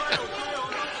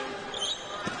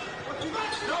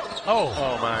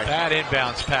 Oh my! Bad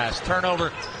inbounds pass.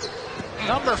 Turnover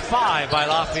number 5 by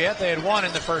Lafayette. They had 1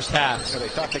 in the first half. So they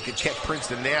thought they could catch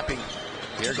Princeton napping.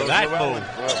 Here goes that Llewellyn. move.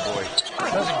 Oh boy!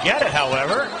 Doesn't get it,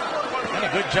 however. And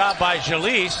a good job by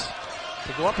Zalys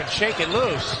to go up and shake it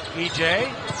loose.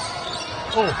 EJ.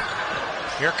 Oh,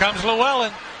 here comes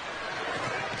Llewellyn.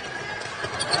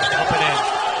 Up and in.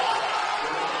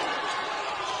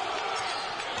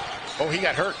 Oh, he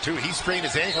got hurt too. He sprained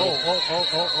his ankle.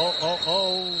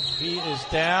 Oh. He is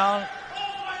down.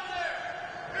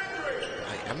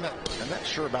 I'm not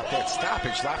sure about that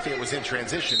stoppage. Lafayette was in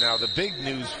transition. Now the big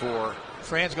news for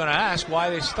Fran's going to ask why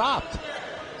they stopped.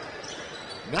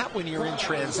 Not when you're in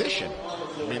transition.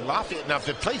 I mean, Lafayette. Now if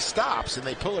the play stops and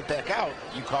they pull it back out,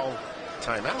 you call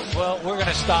timeout. Well, we're going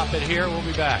to stop it here. We'll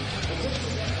be back.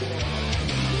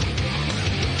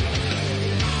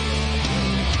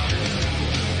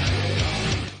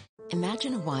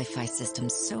 Imagine a Wi-Fi system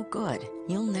so good,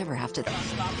 you'll never have to.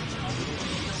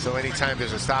 So anytime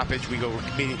there's a stoppage, we go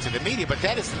meeting to the media. But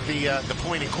that isn't the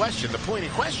point in question. The point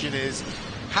in question is,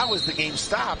 how is the game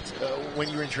stopped when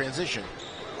you're in transition?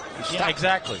 Yeah,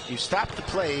 exactly. You stop the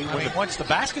play. Once the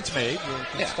basket's made, you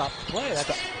can stop the play.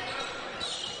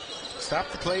 Stop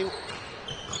the play.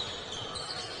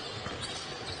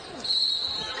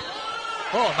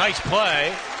 Oh, nice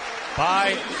play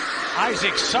by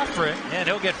Isaac Suffren, and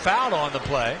he'll get fouled on the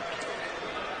play.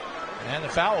 And the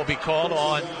foul will be called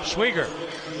on Schwieger.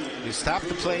 You stop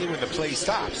the play when the play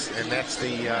stops, and that's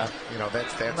the that's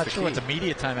I'm not sure key. what the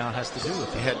media timeout has to do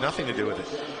with it. It had nothing to do with it.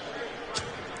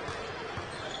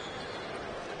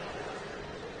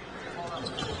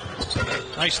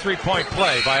 Nice three-point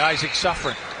play by Isaac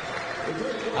Suffren.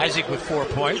 Isaac with 4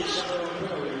 points.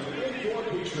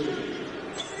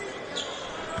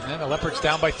 And the Leopards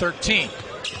down by 13.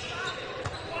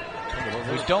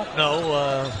 We don't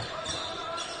know.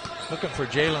 Looking for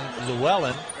Jalen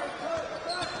Llewellyn.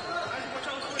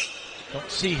 Don't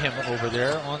see him over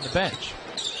there on the bench.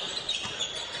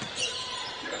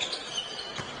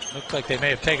 Looks like they may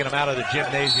have taken him out of the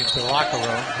gymnasium to the locker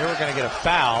room. Here we're going to get a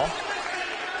foul.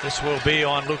 This will be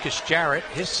on Lucas Jarrett,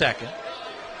 his second.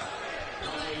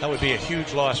 That would be a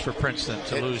huge loss for Princeton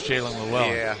to lose Jalen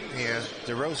Llewellyn. Yeah.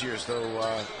 DeRozier's,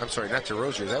 though, I'm sorry, not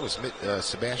DeRozier. That was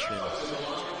Sebastian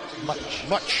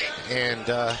Much. And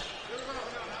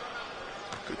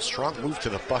good, strong move to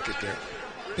the bucket there.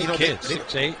 Kid,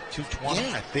 6'8", 220.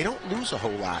 Yeah, they don't lose a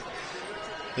whole lot.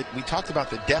 We talked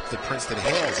about the depth that Princeton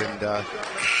has, and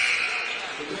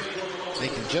they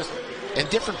can just. And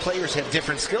different players have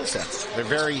different skill sets. They're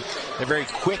very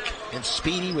quick and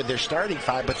speedy with their starting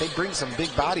five, but they bring some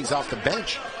big bodies off the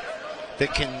bench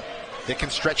that can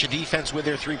stretch a defense with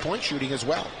their three-point shooting as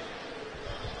well.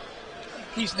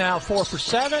 He's now 4 for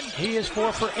 7. He is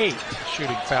 4 for 8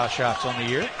 shooting foul shots on the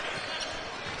year.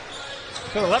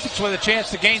 So the Leopards with a chance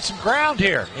to gain some ground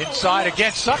here. Inside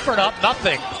against Suffren, up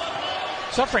nothing.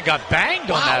 Suffren got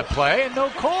banged on that play and no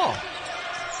call.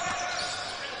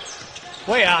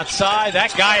 Way outside,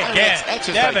 that guy again,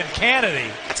 Devin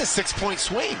Kennedy. That's a 6-point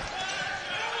swing.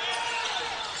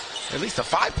 At least a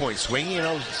 5-point swing.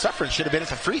 Suffren should have been at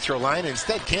the free throw line.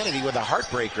 Instead, Kennedy with a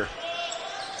heartbreaker.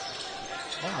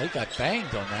 Wow, he got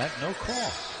banged on that. No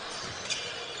call.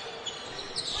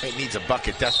 It needs a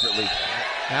bucket desperately.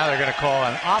 Now they're going to call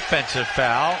an offensive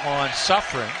foul on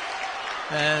Suffren.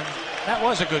 And that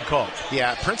was a good call.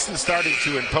 Yeah, Princeton starting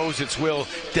to impose its will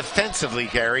defensively,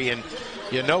 Gary, and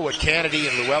you know what Kennedy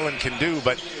and Llewellyn can do,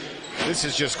 but this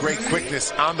is just great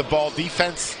quickness on the ball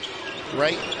defense,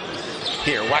 right?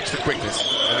 Here, watch the quickness.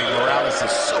 I mean, Morales is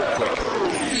so quick.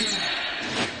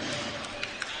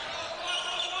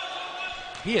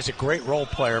 He is a great role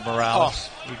player, Morales.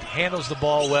 He handles the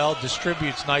ball well,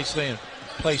 distributes nicely, and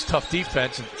plays tough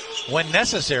defense. And when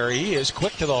necessary, he is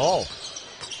quick to the hole.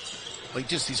 Well,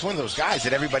 he's one of those guys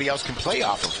that everybody else can play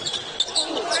off of.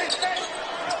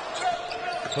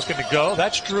 Looking to go.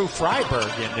 That's Drew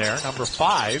Freiberg in there, number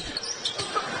 5.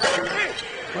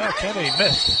 Well, Kennedy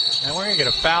missed. And we're going to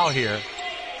get a foul here.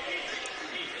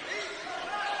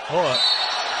 Well,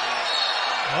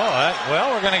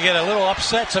 we're going to get a little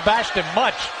upset. Sebastian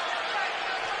Much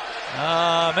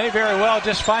may very well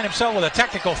just find himself with a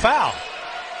technical foul.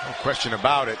 No question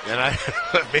about it. And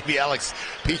maybe Alex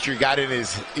Petrie got in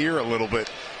his ear a little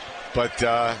bit. But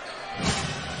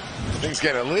Things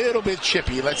get a little bit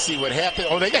chippy. Let's see what happened.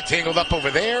 Oh, they got tangled up over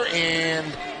there, and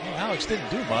Alex didn't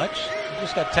do much. He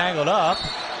just got tangled up,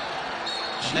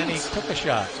 and then he took a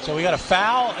shot. So we got a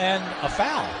foul and a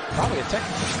foul. Probably a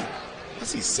technical.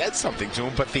 He said something to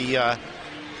him, but the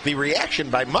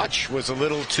reaction by Much was a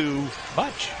little too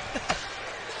much.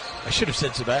 I should have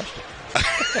said Sebastian.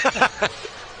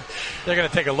 They're going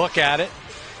to take a look at it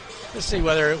to see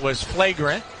whether it was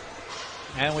flagrant.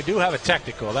 And we do have a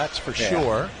technical, that's for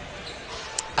sure.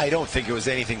 I don't think it was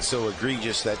anything so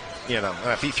egregious that,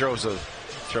 if he throws a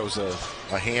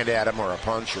hand at him or a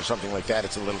punch or something like that,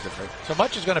 it's a little different. So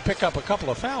Much is going to pick up a couple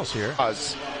of fouls here.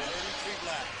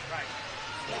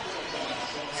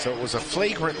 So it was a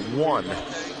flagrant 1,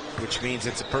 which means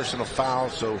it's a personal foul.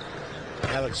 So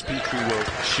Alex Petrie will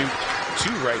shoot 2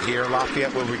 right here.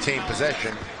 Lafayette will retain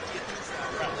possession.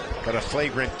 But a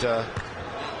flagrant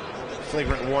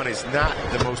 1 is not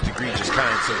the most egregious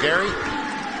kind. So Gary,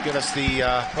 give us the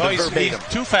verbatim. He's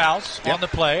 2 fouls on the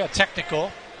play, a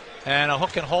technical and a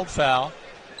hook and hold foul,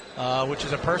 which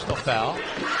is a personal foul,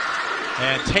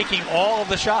 and taking all of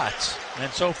the shots.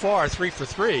 And so far, 3 for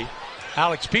 3.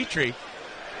 Alex Petrie.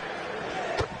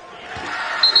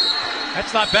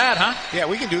 That's not bad, huh? Yeah,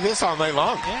 we can do this all night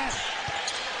long. Yeah.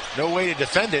 No way to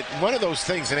defend it. One of those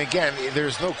things, and again,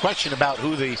 there's no question about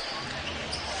who the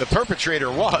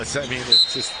perpetrator was. I mean,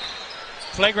 it's just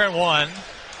flagrant 1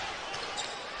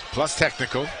 plus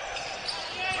technical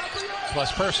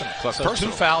plus personal. Plus so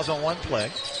personal. 2 fouls on 1 play.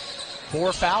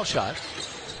 4 foul shots.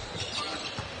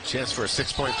 Chance for a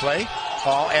 6-point play.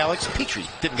 All Alex Petrie.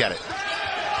 Didn't get it.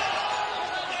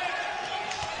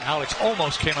 Alex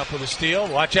almost came up with a steal.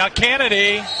 Watch out,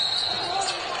 Kennedy.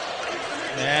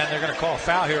 And they're going to call a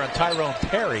foul here on Tyrone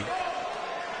Perry.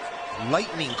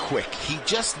 Lightning quick. He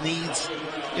just needs,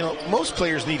 most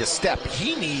players need a step.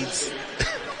 He needs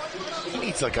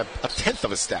like a 1/10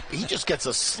 of a step. He just gets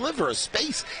a sliver of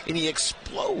space and he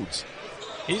explodes.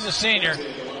 He's a senior.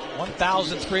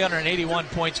 1,381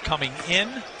 points coming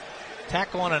in.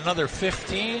 Tackle on another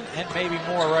 15 and maybe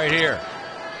more right here.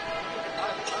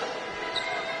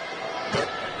 So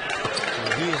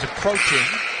he is approaching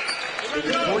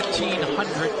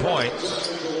 1,400 points.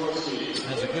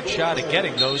 Has a good shot at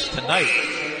getting those tonight.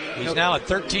 He's now at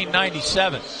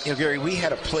 1,397. Gary, we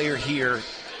had a player here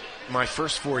my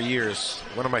first 4 years.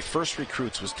 One of my first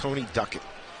recruits was Tony Duckett.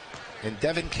 And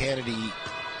Devin Kennedy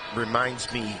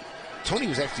reminds me, Tony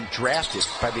was actually drafted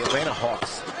by the Atlanta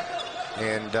Hawks.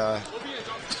 And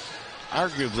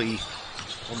arguably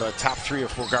one of the top 3 or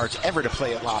 4 guards ever to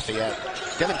play at Lafayette.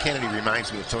 Devin Kennedy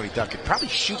reminds me of Tony Duckett. Probably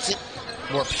shoots it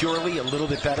more purely, a little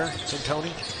bit better than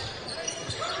Tony.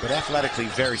 But athletically,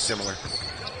 very similar.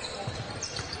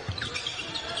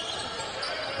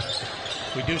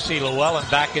 We do see Llewellyn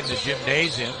back in the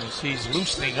gymnasium as he's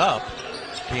loosening up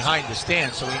behind the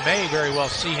stand, so we may very well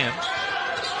see him.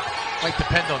 Might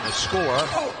depend on the score.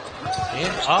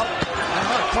 In, up, and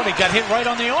I thought he got hit right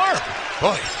on the arm.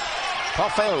 Boy, Paul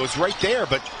Faylo was right there,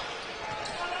 but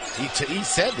he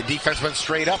said the defense went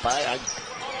straight up.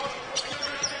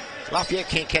 Lafayette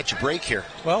can't catch a break here.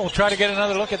 Well, we'll try to get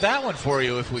another look at that one for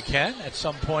you if we can at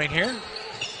some point here.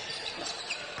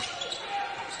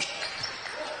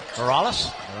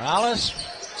 Morales,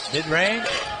 mid-range.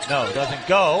 No, doesn't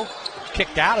go.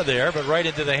 Kicked out of there, but right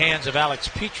into the hands of Alex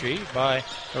Petrie by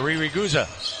Ariri Guza.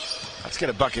 Let's get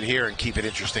a bucket here and keep it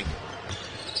interesting.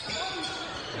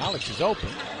 Alex is open,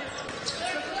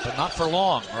 but not for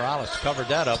long. Morales covered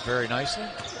that up very nicely.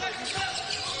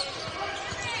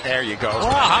 There you go.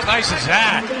 Wow, how nice is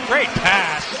that? Great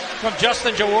pass from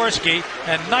Justin Jaworski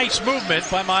and nice movement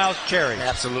by Miles Cherry.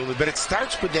 Absolutely, but it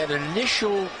starts with that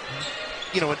initial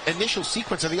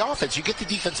sequence of the offense. You get the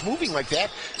defense moving like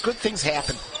that, good things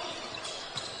happen.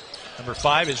 Number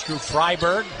 5 is Drew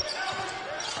Freiberg.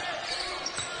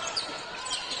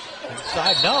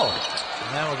 Inside, no.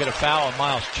 And then we'll get a foul on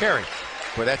Miles Cherry.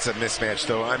 Well, that's a mismatch,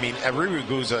 though. I mean, Ariri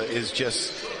Guza is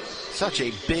just such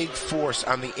a big force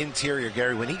on the interior,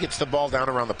 Gary. When he gets the ball down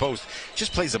around the post,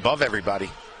 just plays above everybody.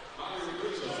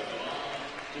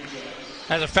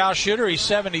 As a foul shooter, he's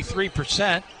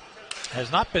 73%.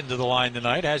 Has not been to the line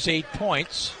tonight. Has 8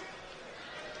 points.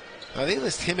 They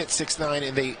list him at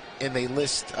 6'9", and they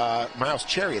list Miles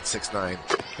Cherry at 6'9".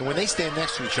 And when they stand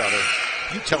next to each other,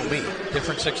 you tell me.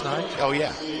 Different 6'9"? Oh,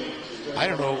 yeah. I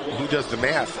don't know who does the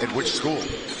math at which school.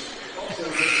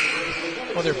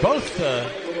 Well, they're both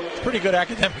pretty good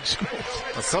academic schools.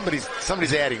 Well,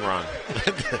 somebody's adding wrong.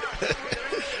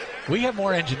 We have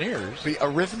more engineers. The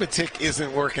arithmetic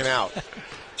isn't working out.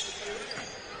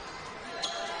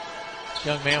 This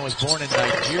young man was born in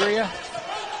Nigeria.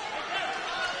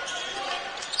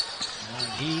 And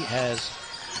he has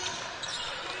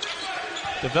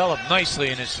developed nicely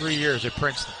in his 3 years at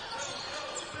Princeton.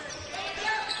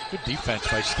 Good defense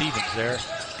by Stevens there.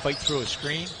 Fight through a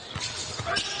screen.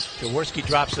 Jaworski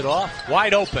drops it off.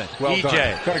 Wide open. Well EJ.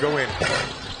 done. Got to go in.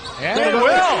 And it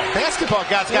will. Basketball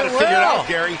guys got it figured out,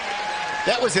 Gary.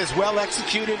 That was as well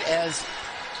executed as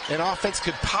an offense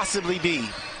could possibly be.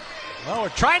 Well, we're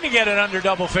trying to get it under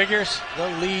double figures. The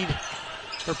lead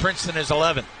for Princeton is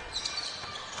 11.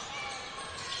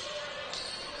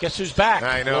 Guess who's back?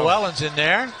 I know. Llewellyn's in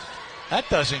there. That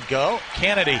doesn't go.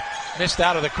 Kennedy missed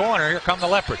out of the corner. Here come the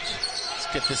Leopards. Let's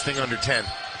get this thing under 10.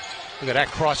 Look at that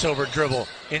crossover dribble.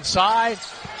 Inside.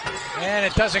 And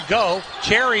it doesn't go.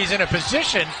 Cherry's in a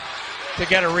position to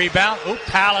get a rebound. Ooh,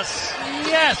 Palace.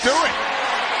 Yes. Do it.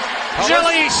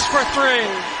 Zalys for 3.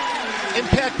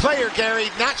 Impact player, Gary.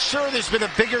 Not sure there's been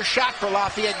a bigger shot for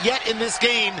Lafayette yet in this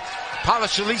game.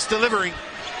 Paulius Zalys delivering.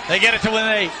 They get it to win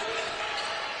 8.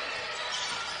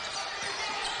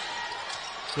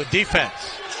 Good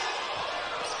defense.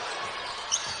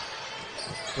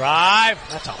 Drive.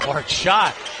 That's a hard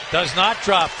shot. Does not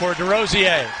drop for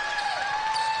DeRosier.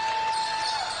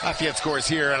 Lafayette scores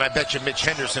here, and I bet you Mitch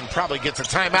Henderson probably gets a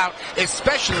timeout,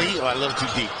 especially a little too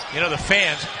deep. You know, the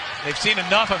fans, they've seen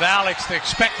enough of Alex to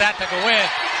expect that to go in.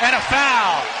 And a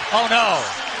foul. Oh, no.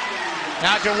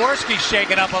 Now Jaworski's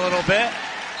shaking up a little bit.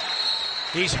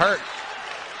 He's hurt.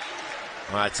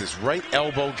 Well, it's his right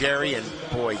elbow, Gary, and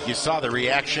boy, you saw the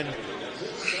reaction.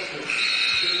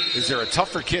 Is there a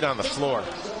tougher kid on the floor?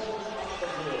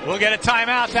 We'll get a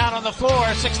timeout down on the floor.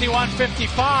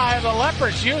 61-55. The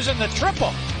Leopards using the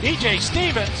triple. E.J.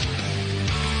 Stevens.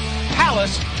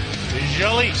 Paulius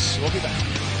Zalys. We'll be back.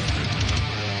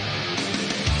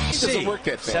 It doesn't work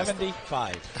that fast.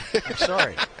 75. I'm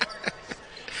sorry.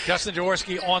 Justin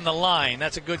Jaworski on the line.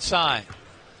 That's a good sign.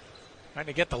 Trying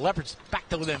to get the Leopards back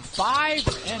to within 5,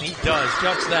 and he does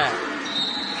just that.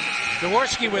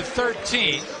 Jaworski with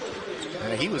 13.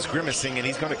 And he was grimacing, and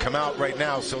he's going to come out right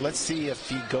now. So let's see if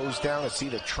he goes down. Let's see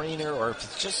the trainer, or if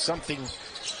it's just something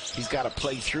he's got to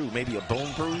play through. Maybe a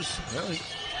bone bruise. Really?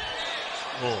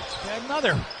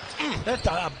 Another. That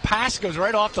pass goes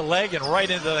right off the leg and right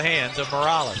into the hands of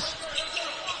Morales.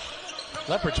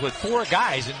 Leopards with 4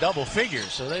 guys in double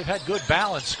figures, so they've had good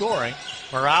balance scoring.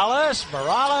 Morales.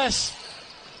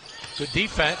 Good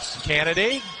defense.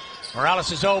 Kennedy.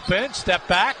 Morales is open. Step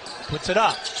back. Puts it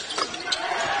up.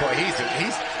 Boy, he's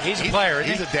a player.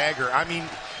 He's a dagger. I mean,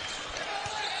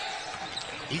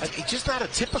 he's just not a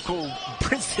typical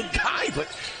Princeton guy, but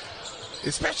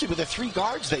especially with the 3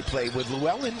 guards they play with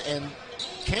Llewellyn and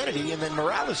Kennedy, and then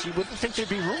Morales, you wouldn't think there'd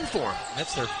be room for him.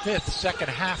 That's their 5th second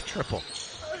half triple.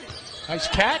 Nice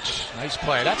catch. Nice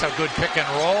play. That's a good pick and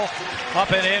roll.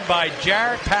 Up and in by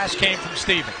Jarrett. Pass came from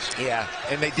Stevens. Yeah,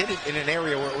 and they did it in an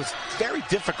area where it was very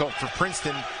difficult for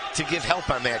Princeton to give help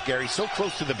on that, Gary. So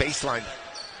close to the baseline.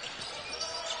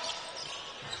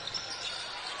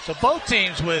 So both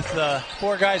teams with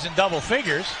 4 guys in double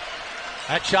figures.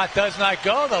 That shot does not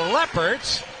go. The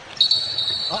Leopards.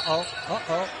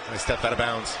 They stepped out of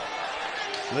bounds.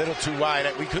 A little too wide.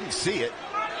 We couldn't see it.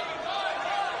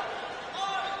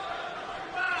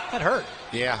 That hurt.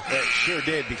 Yeah, it sure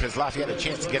did, because Lafayette had a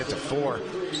chance to get it to 4.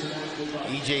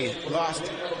 EJ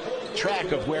lost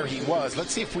track of where he was.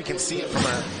 Let's see if we can see it from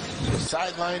our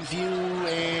sideline view.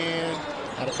 And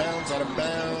out of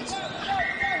bounds.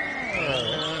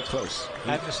 Close.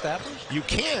 Hadn't established? You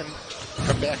can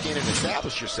come back in and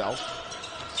establish yourself.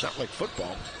 It's not like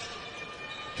football.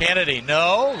 Kennedy,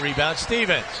 no. Rebound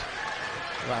Stevens.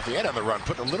 Lafayette on the run,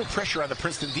 putting a little pressure on the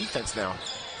Princeton defense now.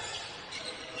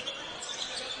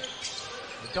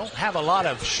 They don't have a lot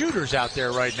of shooters out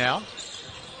there right now.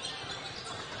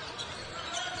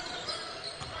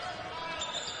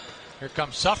 Here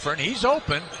comes Suffern. He's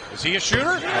open. Is he a shooter?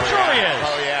 Sure he is.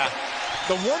 Oh, yeah.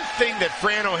 The one thing that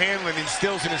Fran O'Hanlon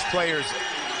instills in his players,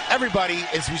 everybody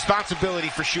is responsibility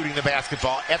for shooting the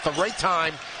basketball at the right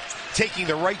time, taking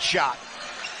the right shot.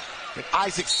 And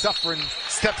Isaac Suffern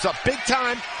steps up big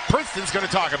time. Princeton's going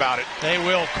to talk about it. They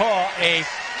will call a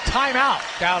timeout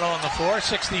down on the floor.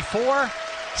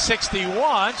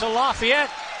 64-61. So Lafayette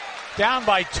down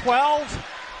by 12.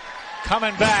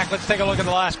 Coming back. Let's take a look at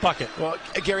the last bucket. Well,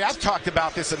 Gary, I've talked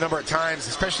about this a number of times,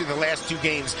 especially in the last 2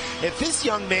 games. If this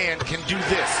young man can do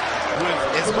this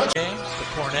with as much games to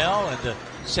Cornell and to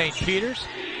St. Peter's.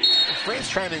 Fran's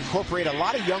trying to incorporate a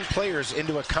lot of young players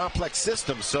into a complex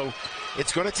system, so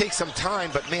it's going to take some time.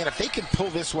 But, man, if they can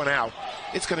pull this one out,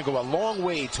 it's going to go a long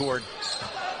way toward,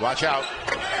 watch out.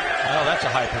 Well, that's a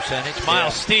high percentage.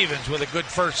 Miles Stevens with a good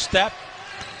first step.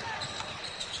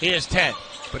 He is 10.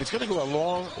 But it's going to go a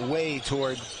long way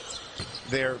toward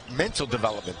their mental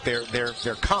development, their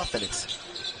confidence.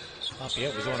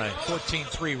 Lafayette was on a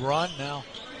 14-3 run. Now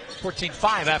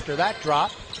 14-5 after that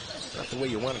drop. Not the way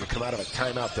you wanted to come out of a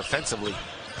timeout defensively.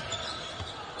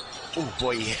 Oh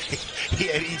boy, he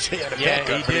had EJ on a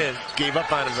backup. He did. Gave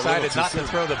up on him. Decided not to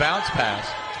throw the bounce pass.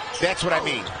 That's what I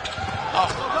mean. Oh,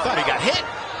 thought he got hit.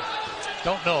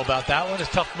 Don't know about that one. It's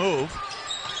a tough move.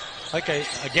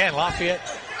 Again, Lafayette.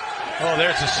 Oh,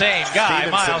 there's the same guy,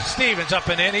 Miles Stevens, up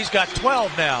and in. He's got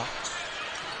 12 now.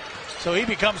 So he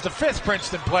becomes the 5th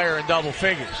Princeton player in double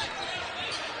figures.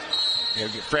 Yeah,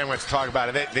 Fran wants to talk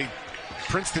about it.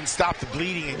 Princeton stopped the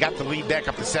bleeding and got the lead back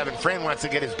up to 7. Fran wants to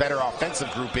get his better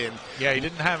offensive group in. Yeah, he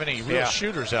didn't have any real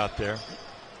shooters out there.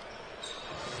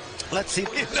 Let's see.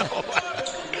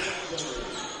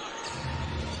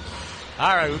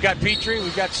 All right, we've got Petrie,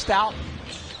 we've got Stout,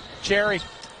 Cherry,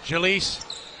 Zalys,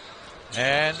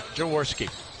 and Jaworski.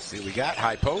 See what we got.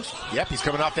 High post. Yep, he's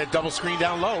coming off that double screen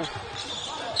down low.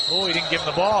 Oh, he didn't give him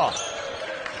the ball.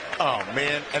 Oh,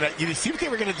 man. And you see what they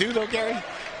were going to do, though, Gary?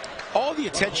 All the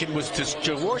attention was to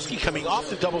Jaworski coming off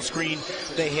the double screen.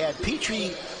 They had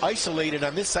Petrie isolated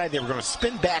on this side. They were going to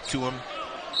spin back to him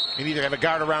and either have a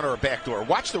guard around or a back door.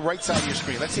 Watch the right side of your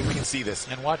screen. Let's see if we can see this.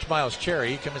 And watch Miles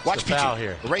Cherry. He commits the foul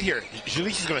here. Right here.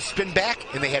 Zalys is going to spin back,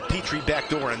 and they had Petrie back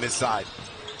door on this side.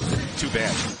 Too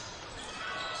bad.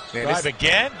 Man, drive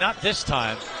again? Not this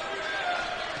time.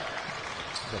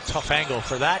 A tough angle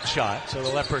for that shot. So the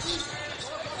Leopards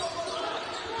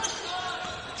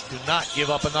do not give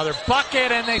up another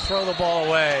bucket, and they throw the ball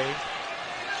away.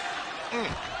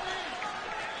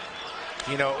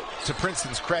 You know, to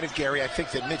Princeton's credit, Gary, I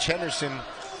think that Mitch Henderson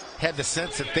had the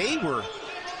sense that they were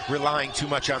relying too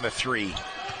much on the 3.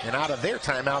 And out of their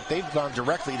timeout, they've gone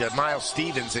directly to Miles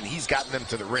Stevens, and he's gotten them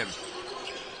to the rim.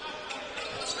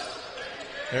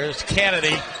 There's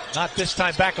Kennedy. Not this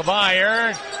time, back of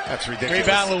iron. That's ridiculous.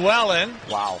 Rebound Llewellyn.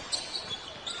 Wow.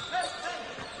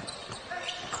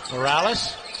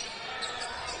 Morales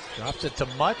drops it to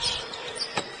Much.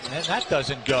 And that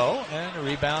doesn't go. And a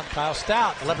rebound, Kyle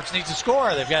Stout. The Leopards need to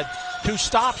score. They've got 2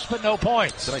 stops, but no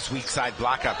points. It's a nice weak side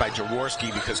block out by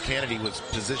Jaworski because Kennedy was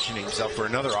positioning himself for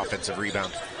another offensive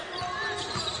rebound.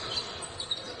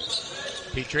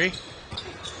 Petrie.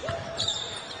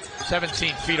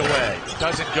 17 feet away.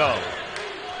 Doesn't go.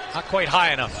 Not quite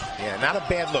high enough. Yeah, not a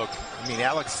bad look. I mean,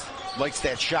 Alex likes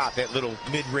that shot, that little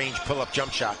mid-range pull-up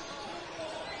jump shot.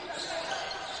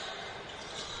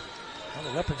 Well,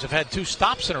 the Leopards have had 2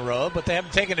 stops in a row, but they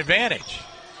haven't taken advantage.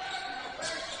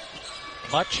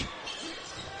 Much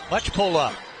pull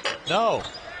up. No.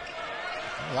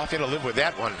 Well, Lafayette will live with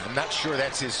that one. I'm not sure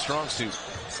that's his strong suit.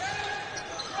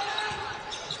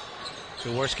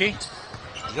 Jaworski.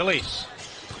 Zalys.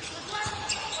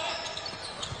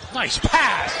 Nice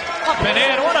pass. Up and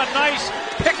in. What a nice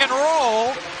pick and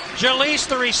roll. Zalys,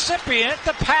 the recipient.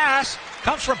 The pass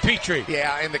comes from Petrie.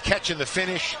 Yeah, and the catch and the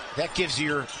finish, that gives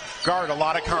your guard a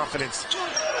lot of confidence.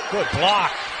 Good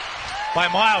block by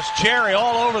Miles Cherry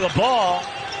all over the ball.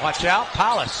 Watch out,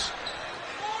 Paulius.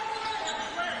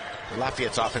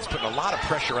 Lafayette's offense putting a lot of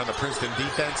pressure on the Princeton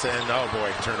defense, and oh boy,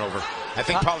 turnover. I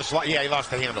think Paulius, he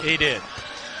lost the handle. He did.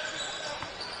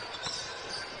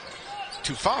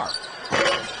 Too far.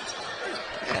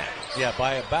 Yeah,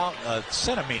 by about a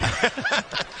centimeter.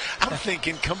 I'm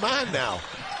thinking, come on now.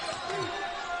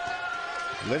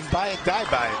 Live by it, die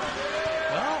by it.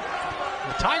 Well,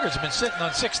 the Tigers have been sitting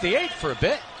on 68 for a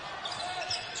bit.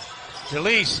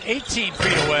 Zalys, 18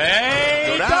 feet away.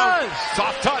 Go down. Does.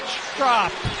 Soft touch.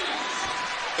 Drop.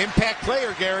 Impact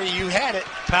player, Gary. You had it.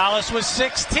 Paulius was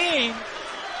 16.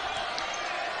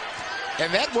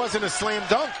 And that wasn't a slam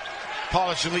dunk.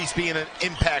 Paulius Zalys being an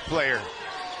impact player.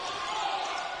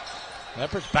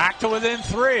 Leopards back to within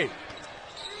 3.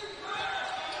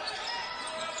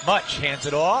 Much hands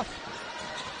it off.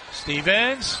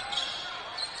 Stevens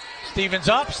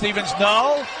up. Stevens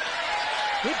no.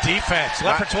 Good defense.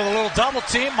 Leopards with a little double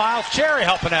team. Miles Cherry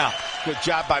helping out. Good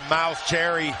job by Miles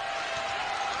Cherry.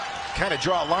 Kind of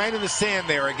draw a line in the sand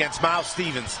there against Miles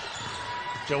Stevens.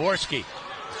 Jaworski.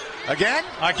 Again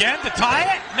to tie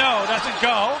it? No, doesn't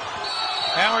go.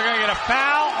 And we're going to get a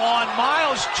foul on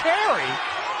Miles Cherry.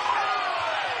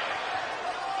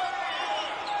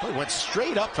 Boy, went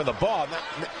straight up for the ball.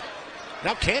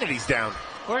 Now Kennedy's down.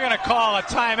 We're going to call a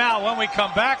timeout. When we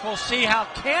come back, we'll see how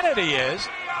Kennedy is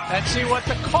and see what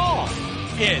the call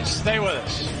is. Stay with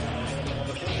us.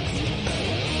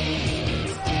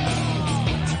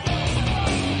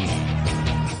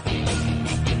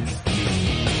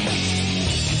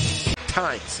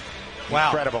 Times. Wow.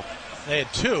 Incredible. They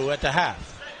had 2 at the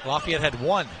half. Lafayette had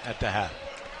 1 at the half.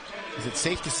 Is it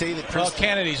safe to say that Princeton... Well,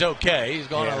 Kennedy's okay. He's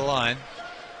going on the line.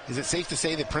 Is it safe to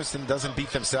say that Princeton doesn't beat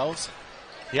themselves?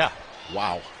 Yeah.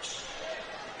 Wow.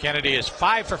 Kennedy is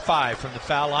 5 for 5 from the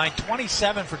foul line,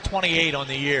 27 for 28 on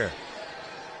the year.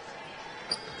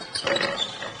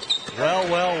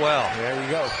 Well. There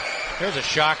you go. Here's a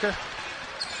shocker.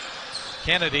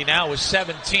 Kennedy now with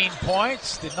 17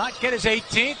 points. Did not get his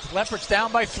 18th. Leopards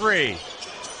down by 3.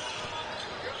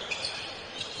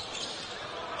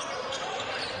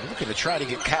 Looking to try to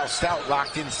get Kyle Stout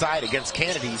locked inside against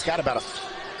Kennedy. He's got about a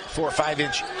 4 or 5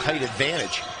 inch height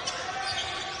advantage.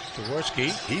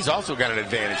 Jaworski. He's also got an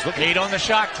advantage. Look, 8 on the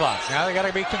shot clock. Now they got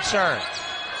to be concerned.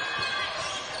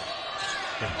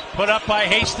 Put up by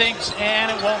Hastings,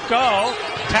 and it won't go.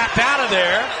 Tapped out of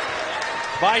there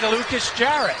by Lucas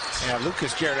Jarrett. Yeah,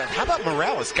 Lucas Jarrett. How about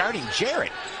Morales guarding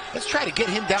Jarrett? Let's try to get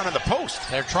him down on the post.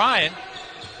 They're trying.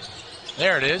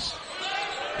 There it is.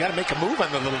 Got to make a move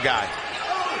on the little guy.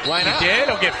 Why not? He did.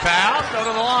 He'll get fouled. Go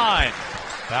to the line.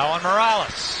 Foul on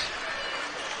Morales.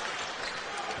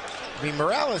 I mean,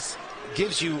 Morales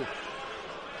gives you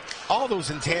all those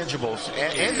intangibles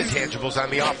and intangibles on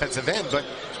the offensive end, but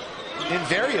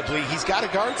invariably he's got to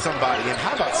guard somebody. And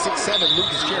how about 6'7"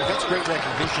 Lucas Jarrett? That's great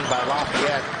recognition by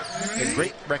Lafayette and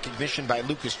great recognition by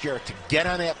Lucas Jarrett to get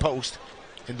on that post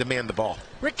and demand the ball.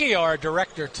 Ricky, our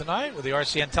director tonight with the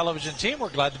RCN television team, we're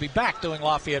glad to be back doing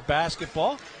Lafayette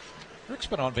basketball. Rick's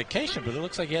been on vacation, but it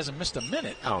looks like he hasn't missed a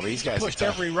minute. Oh, these guys pushed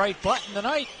every right button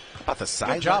tonight. How about the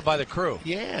side? Good job by the crew.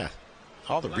 Yeah.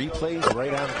 All the replays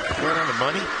right on the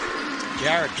money.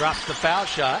 Jarrett drops the foul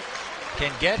shot.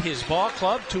 Can get his ball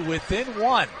club to within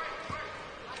 1.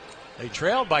 They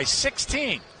trailed by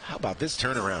 16. How about this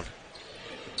turnaround?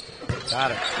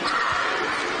 Got it.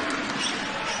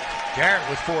 Jarrett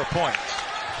with 4 points.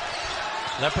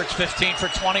 Leopards 15 for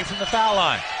 20 from the foul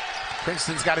line.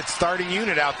 Princeton's got its starting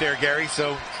unit out there, Gary,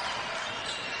 so.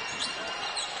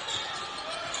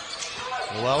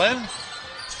 Llewellyn.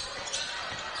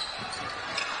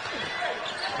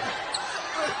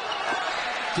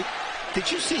 Did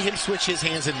you see him switch his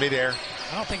hands in midair?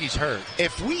 I don't think he's hurt.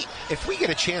 If we get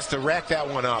a chance to rack that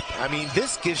one up, I mean,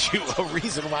 this gives you a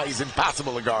reason why he's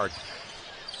impossible to guard.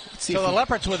 So the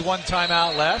Leopards with 1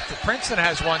 timeout left. Princeton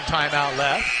has 1 timeout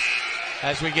left.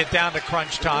 As we get down to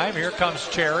crunch time, here comes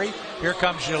Cherry, here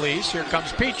comes Zalys, here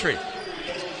comes Petrie.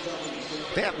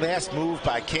 That last move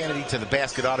by Kennedy to the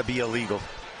basket ought to be illegal.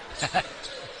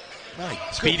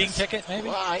 Speeding ticket, maybe?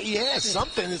 Yeah,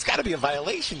 something. It's got to be a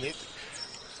violation.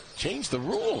 Change the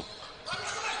rule.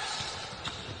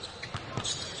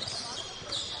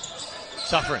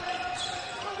 Suffering.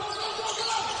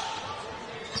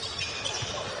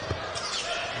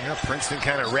 Yeah, Princeton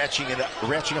kind of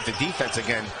ratcheting up the defense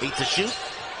again. 8 to shoot.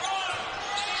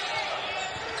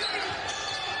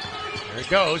 There it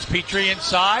goes. Petrie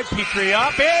inside. Petrie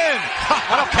up in.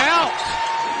 That'll count.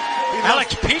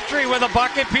 Alex Petrie with a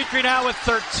bucket. Petrie now with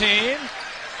 13.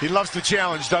 He loves the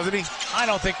challenge, doesn't he? I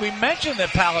don't think we mentioned that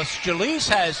Paulius Zalys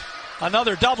has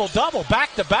another double-double,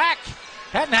 back-to-back.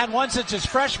 Hadn't had one since his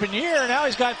freshman year. Now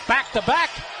he's got back-to-back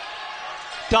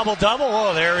double-double.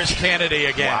 Oh, there is Kennedy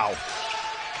again. Wow.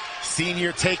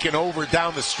 Senior taking over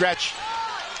down the stretch.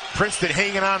 Princeton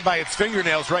hanging on by its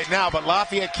fingernails right now, but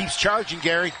Lafayette keeps charging,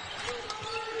 Gary.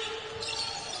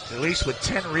 Zalys with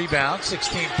 10 rebounds,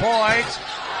 16 points.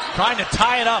 Trying to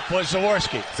tie it up was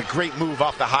Jaworski. It's a great move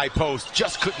off the high post.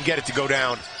 Just couldn't get it to go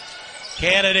down.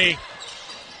 Kennedy.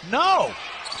 No.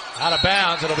 Out of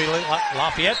bounds. It'll be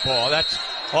Lafayette ball. That's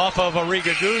off of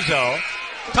Arriga Guzzo.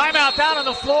 Timeout down on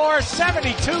the floor.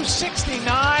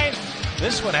 72-69.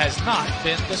 This one has not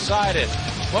been decided.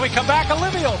 When we come back,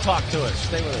 Olivia will talk to us.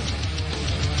 Stay with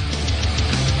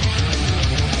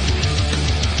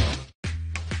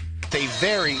us. A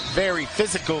very, very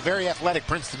physical, very athletic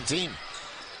Princeton team.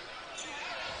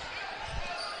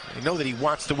 I know that he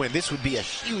wants to win. This would be a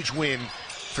huge win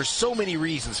for so many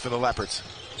reasons for the Leopards.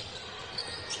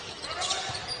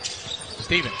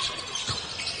 Stevens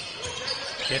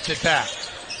gets it back.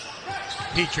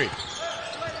 Petrie.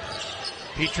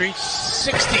 Petrie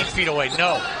 16 feet away.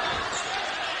 No.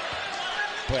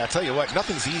 Boy, I'll tell you what,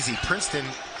 nothing's easy. Princeton,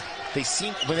 they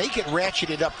seem, when they get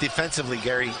ratcheted up defensively,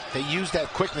 Gary, they use that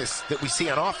quickness that we see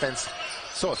on offense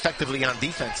so effectively on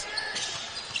defense.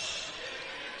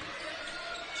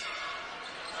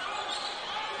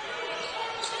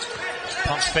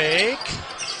 Pump fake.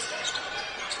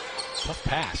 Tough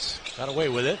pass. Got away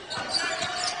with it.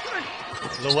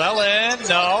 Llewellyn,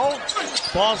 no.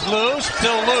 Ball's loose,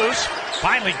 still loose.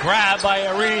 Finally grabbed by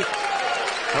Arriga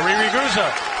Guzzo.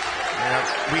 Yeah,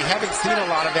 we haven't seen a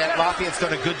lot of that. Lafayette's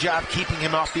done a good job keeping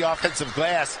him off the offensive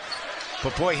glass.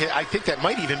 But boy, I think that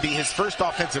might even be his first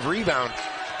offensive rebound.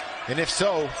 And if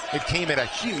so, it came at a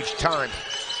huge time.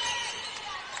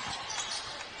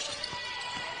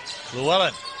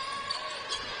 Llewellyn.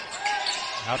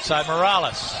 Outside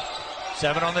Morales.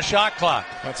 7 on the shot clock.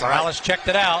 Morales checked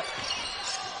it out.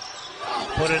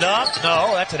 Put it up.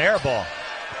 No, that's an air ball.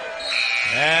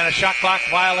 And a shot clock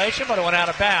violation, but it went out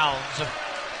of bounds.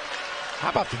 How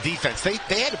about the defense? They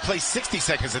had to play 60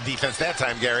 seconds of defense that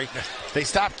time, Gary. They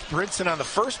stopped Princeton on the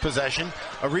first possession.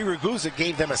 Guza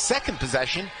gave them a second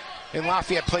possession, and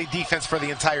Lafayette played defense for the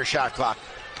entire shot clock.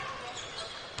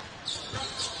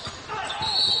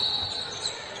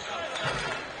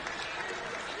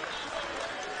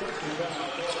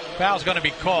 Foul's going to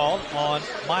be called on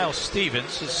Miles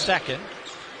Stevens, his second.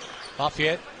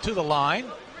 Lafayette to the line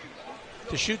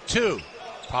to shoot 2.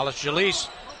 Paulius Zalys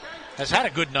has had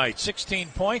a good night. 16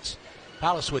 points.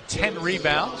 Paulius with 10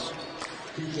 rebounds.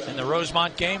 In the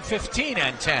Rosemont game, 15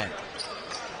 and 10.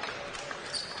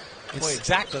 Boy,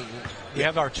 exactly. We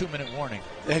have our 2-minute warning.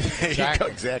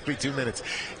 Exactly. Exactly 2 minutes.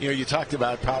 You know, you talked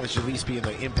about Paulius Zalys being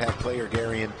the impact player,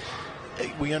 Gary, and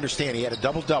we understand he had a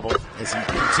double-double as he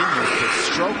continues to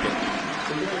stroke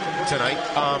it tonight.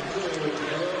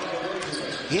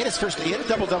 He had a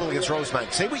double-double against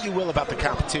Rosemont. Say what you will about the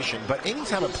competition, but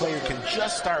anytime a player can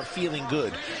just start feeling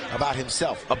good about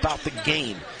himself, about the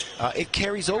game, it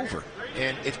carries over.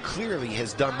 And it clearly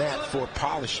has done that for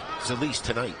Paulius Zalys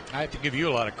tonight. I have to give you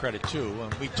a lot of credit, too. When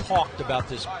we talked about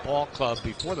this ball club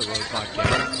before the Rosemont game,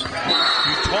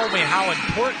 you told me how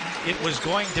important it was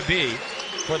going to be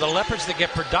for the Leopards to get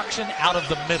production out of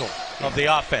the middle of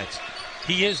the offense.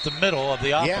 He is the middle of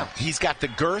the offense. Yeah, he's got the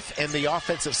girth and the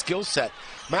offensive skill set.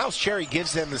 Miles Cherry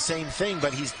gives them the same thing,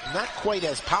 but he's not quite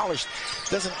as polished.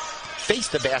 Doesn't face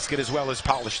the basket as well as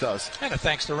Polish does. And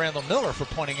thanks to Randall Miller for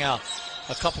pointing out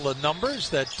a couple of numbers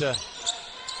that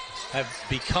have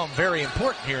become very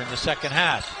important here in the second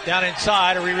half. Down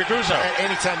inside, Guza.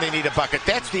 Anytime they need a bucket,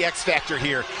 that's the X factor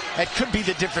here. That could be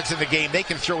the difference in the game. They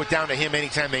can throw it down to him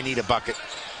anytime they need a bucket.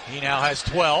 He now has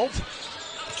 12.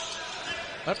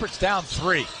 Leopards down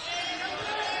 3.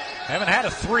 Haven't had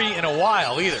a 3 in a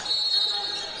while either.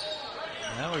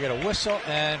 Now we got a whistle,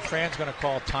 and Fran's going to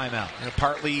call timeout. And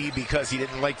partly because he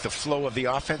didn't like the flow of the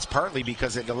offense, partly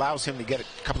because it allows him to get a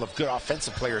couple of good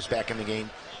offensive players back in the game.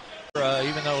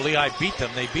 Even though Lehigh beat them,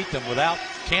 they beat them without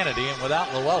Kennedy and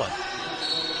without Llewellyn.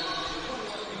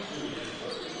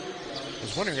 I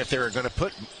was wondering if they were going to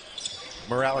put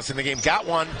Morales in the game. Got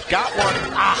one.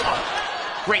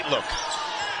 Ah, great look.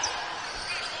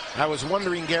 I was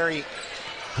wondering, Gary,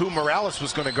 who Morales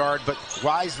was going to guard, but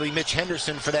wisely Mitch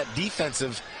Henderson for that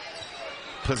defensive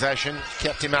possession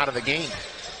kept him out of the game.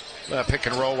 Pick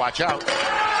and roll, watch out.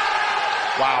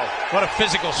 Wow. What a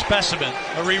physical specimen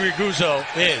Guza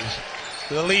is.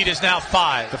 The lead is now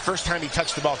 5. The first time he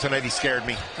touched the ball tonight, he scared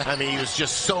me. I mean, he was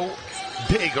just so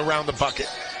big around the bucket.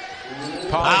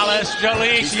 Paulius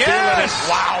Zalys, yes!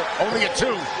 Wow, only a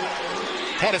 2.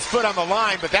 Had his foot on the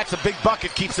line, but that's a big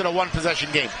bucket, keeps it a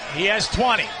 1-possession game. He has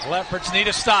 20. Leopards need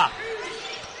a stop.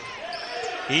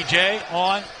 EJ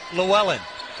on Llewellyn.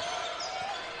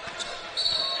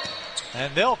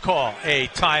 And they'll call a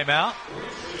timeout.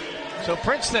 So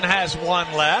Princeton has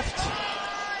 1 left.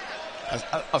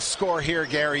 A score here,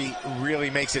 Gary,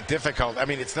 really makes it difficult. I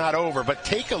mean, it's not over, but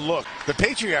take a look. The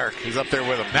Patriarch is up there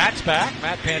with him. Matt's back.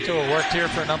 Matt Panto worked here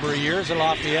for a number of years at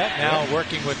Lafayette, now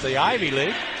working with the Ivy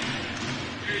League.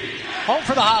 Home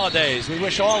for the holidays. We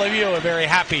wish all of you a very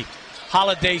happy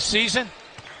holiday season.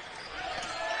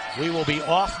 We will be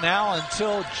off now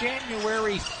until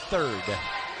January 3rd.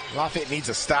 Lafayette needs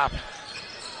a stop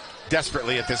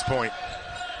desperately at this point.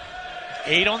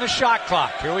 8 on the shot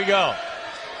clock. Here we go.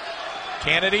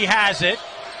 Kennedy has it.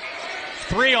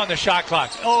 3 on the shot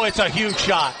clock. Oh, it's a huge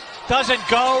shot. Doesn't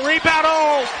go. Rebound.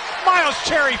 Oh, Miles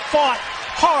Cherry fought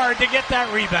hard to get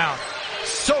that rebound.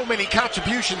 So many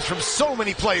contributions from so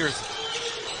many players.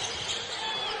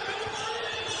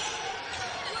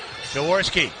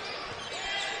 Jaworski.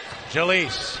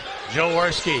 Zalys.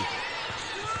 Jaworski.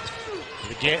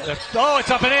 Oh,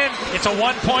 it's up and in. It's a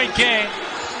 1-point game.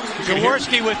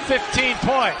 Jaworski with 15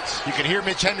 points. You can hear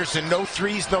Mitch Henderson, no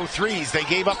threes, no threes. They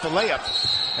gave up the layup.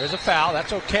 There's a foul.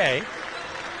 That's okay.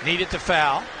 Needed to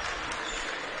foul.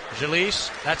 Zalys,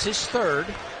 that's his 3rd.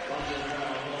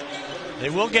 They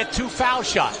will get 2 foul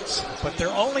shots, but they're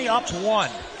only up 1.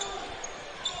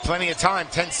 Plenty of time,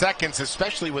 10 seconds,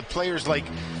 especially with players like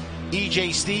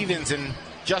E.J. Stevens and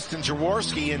Justin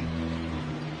Jaworski and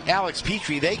Alex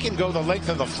Petrie. They can go the length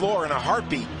of the floor in a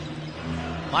heartbeat.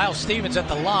 Miles Stevens at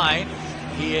the line.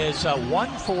 He is 1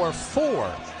 for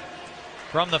 4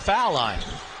 from the foul line.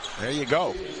 There you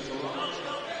go.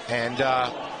 And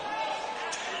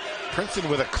Princeton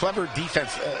with a clever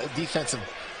defensive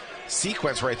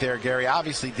sequence right there, Gary.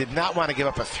 Obviously did not want to give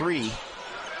up a 3.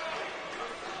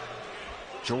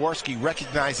 Jaworski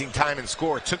recognizing time and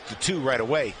score, took the 2 right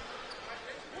away.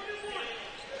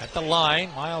 At the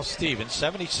line, Miles Stevens,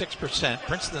 76%.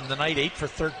 Princeton tonight 8 for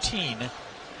 13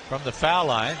 from the foul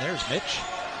line. There's Mitch.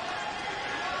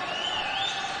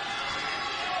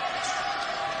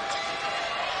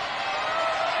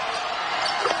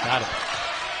 Got it.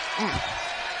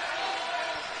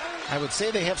 I would say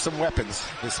they have some weapons,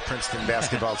 this Princeton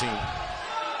basketball team.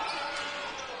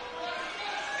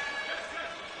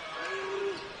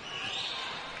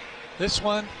 This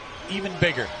one, even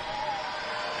bigger.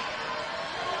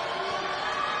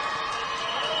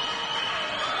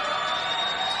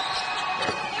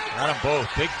 Got them both.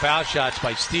 Big foul shots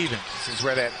by Stevens. This is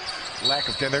where that lack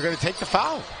of... They're going to take the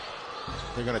foul.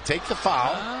 They're going to take the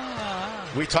foul.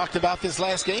 We talked about this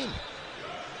last game.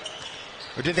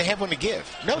 Or did they have one to give?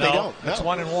 No, they don't. No. It's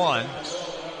 1-1.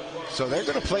 So they're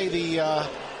going to play the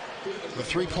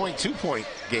 3-point, 2-point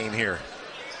game here.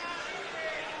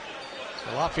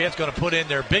 So Lafayette's going to put in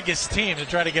their biggest team to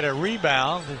try to get a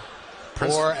rebound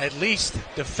or at least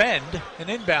defend an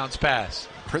inbounds pass.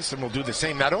 Princeton will do the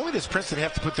same. Not only does Princeton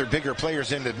have to put their bigger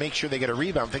players in to make sure they get a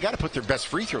rebound, they got to put their best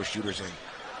free throw shooters in,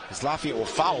 because Lafayette will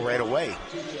foul right away.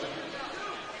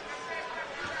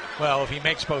 Well, if he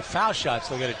makes both foul shots,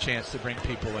 they'll get a chance to bring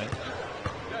people in.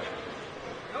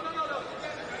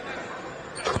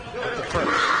 At the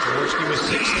first, Jaworski was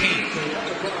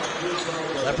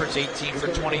 16. Leopards 18 for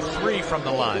 23 from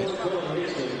the line.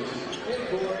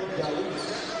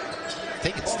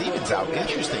 Taking Stevens out.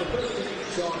 Interesting.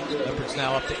 Leopards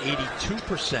now up to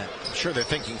 82%. I'm sure they're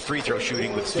thinking free throw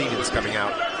shooting with Stevens coming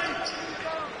out.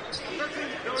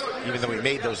 Even though he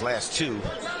made those last 2.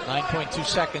 9.2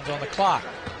 seconds on the clock.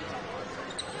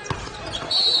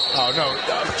 Oh, no.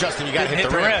 Justin, you got to hit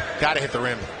the rim. Got to hit the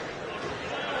rim.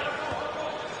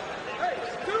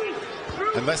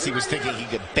 Unless he was thinking he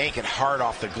could bank it hard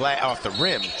off the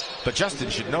rim. But Justin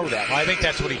should know that. Well, I think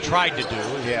that's what he tried to do.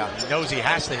 Yeah. He knows he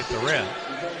has to hit the rim.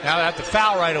 Now they have to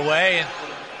foul right away, and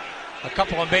a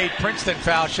couple of made Princeton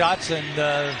foul shots, and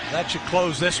that should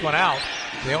close this one out.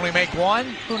 If they only make one,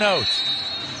 who knows?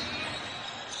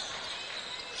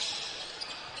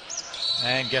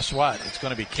 And guess what? It's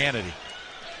going to be Kennedy,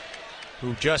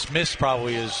 who just missed,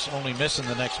 probably is only missing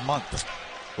the next month.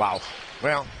 Wow.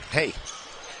 Well, hey,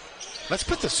 let's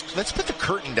put the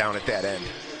curtain down at that end.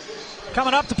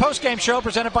 Coming up, the postgame show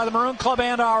presented by the Maroon Club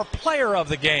and our player of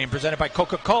the game presented by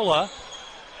Coca-Cola.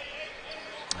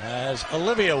 As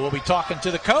Olivia will be talking to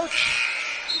the coach,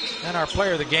 and our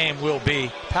player of the game will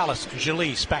be Paulius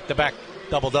Zalys, back-to-back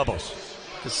double-doubles.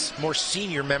 The more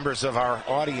senior members of our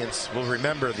audience will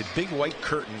remember the big white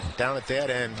curtain down at that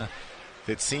end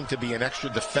that seemed to be an extra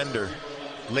defender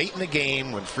late in the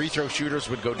game when free throw shooters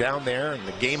would go down there and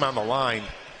the game on the line.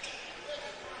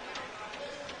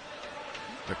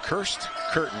 The cursed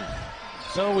curtain.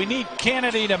 So we need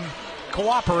Kennedy to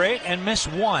cooperate and miss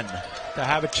one to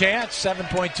have a chance.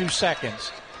 7.2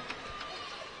 seconds.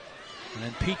 And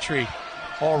then Petrie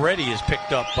already is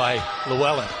picked up by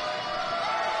Llewellyn.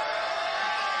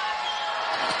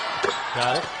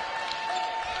 Got it.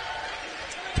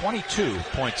 22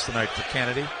 points tonight for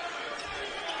Kennedy.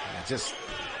 Just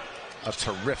a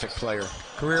terrific player.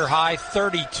 Career high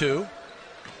 32.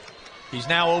 He's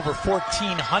now over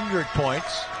 1,400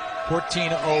 points.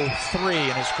 1,403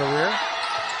 in his career.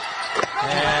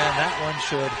 And that one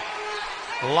should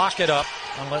lock it up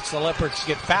unless the Leopards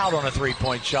get fouled on a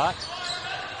three-point shot.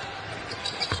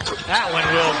 That one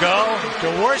will go.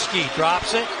 Jaworski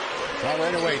drops it. Foul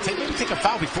right away. Maybe take a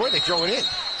foul before they throw it in.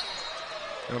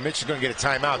 You know, Mitch is going to get a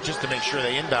timeout just to make sure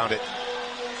they inbound it.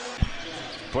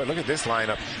 Boy, look at this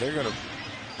lineup. They're going to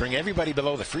bring everybody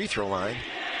below the free throw line.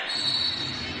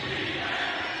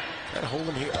 Got to hold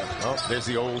them here. Oh, there's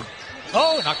the old.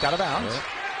 Oh, knocked out of bounds. Yeah.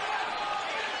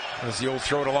 There's the old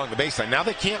throw it along the baseline. Now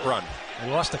they can't run. We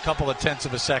lost a couple of tenths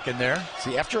of a second there.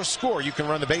 See, after a score, you can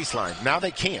run the baseline. Now they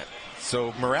can't.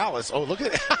 So Morales, oh, look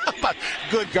at that.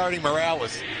 Good guarding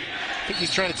Morales. I think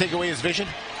he's trying to take away his vision.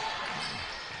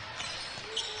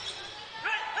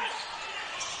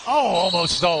 Oh,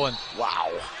 almost stolen.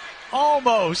 Wow.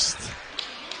 Almost.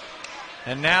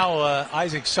 And now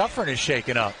Isaac Suffern is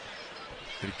shaken up.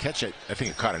 Did he catch it? I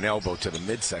think it caught an elbow to the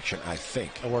midsection, I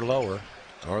think. Or lower.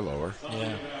 Or lower.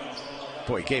 Yeah.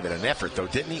 Boy, he gave it an effort, though,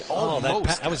 didn't he?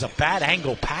 That was a bad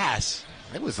angle pass.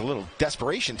 It was a little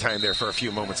desperation time there for a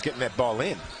few moments, getting that ball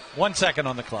in. 1 second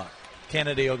on the clock.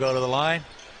 Kennedy will go to the line.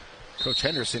 Coach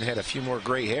Henderson had a few more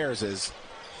gray hairs as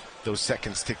those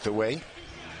seconds ticked away.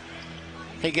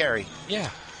 Hey, Gary. Yeah.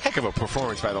 Heck of a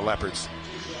performance by the Leopards.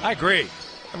 I agree.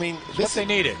 I mean, what they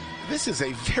needed. This is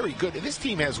a very good. This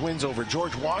team has wins over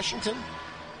George Washington,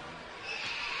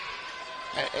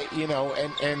 You know,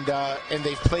 and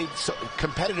they've played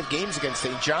competitive games against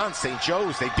St. John's, St.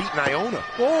 Joe's. They beat Iona.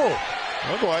 Oh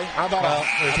boy! How about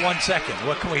there's 1 second.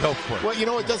 What can we hope for? Well, you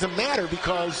know, it doesn't matter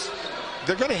because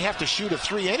they're going to have to shoot a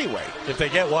 3 anyway. If they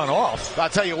get one off. I'll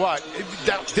tell you what.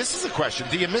 This is a question.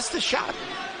 Do you miss the shot?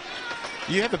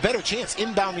 You have a better chance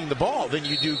inbounding the ball than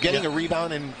you do getting a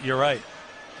rebound. And you're right.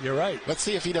 You're right. Let's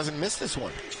see if he doesn't miss this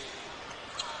one.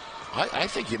 I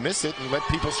think you miss it and let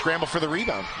people scramble for the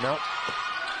rebound. No.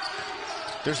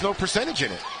 There's no percentage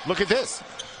in it. Look at this.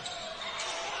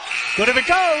 Good if it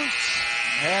goes.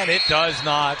 And it does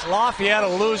not. Lafayette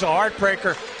will lose a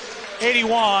heartbreaker,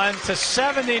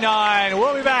 81-79.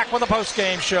 We'll be back with a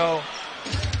post-game show.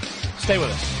 Stay with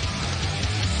us.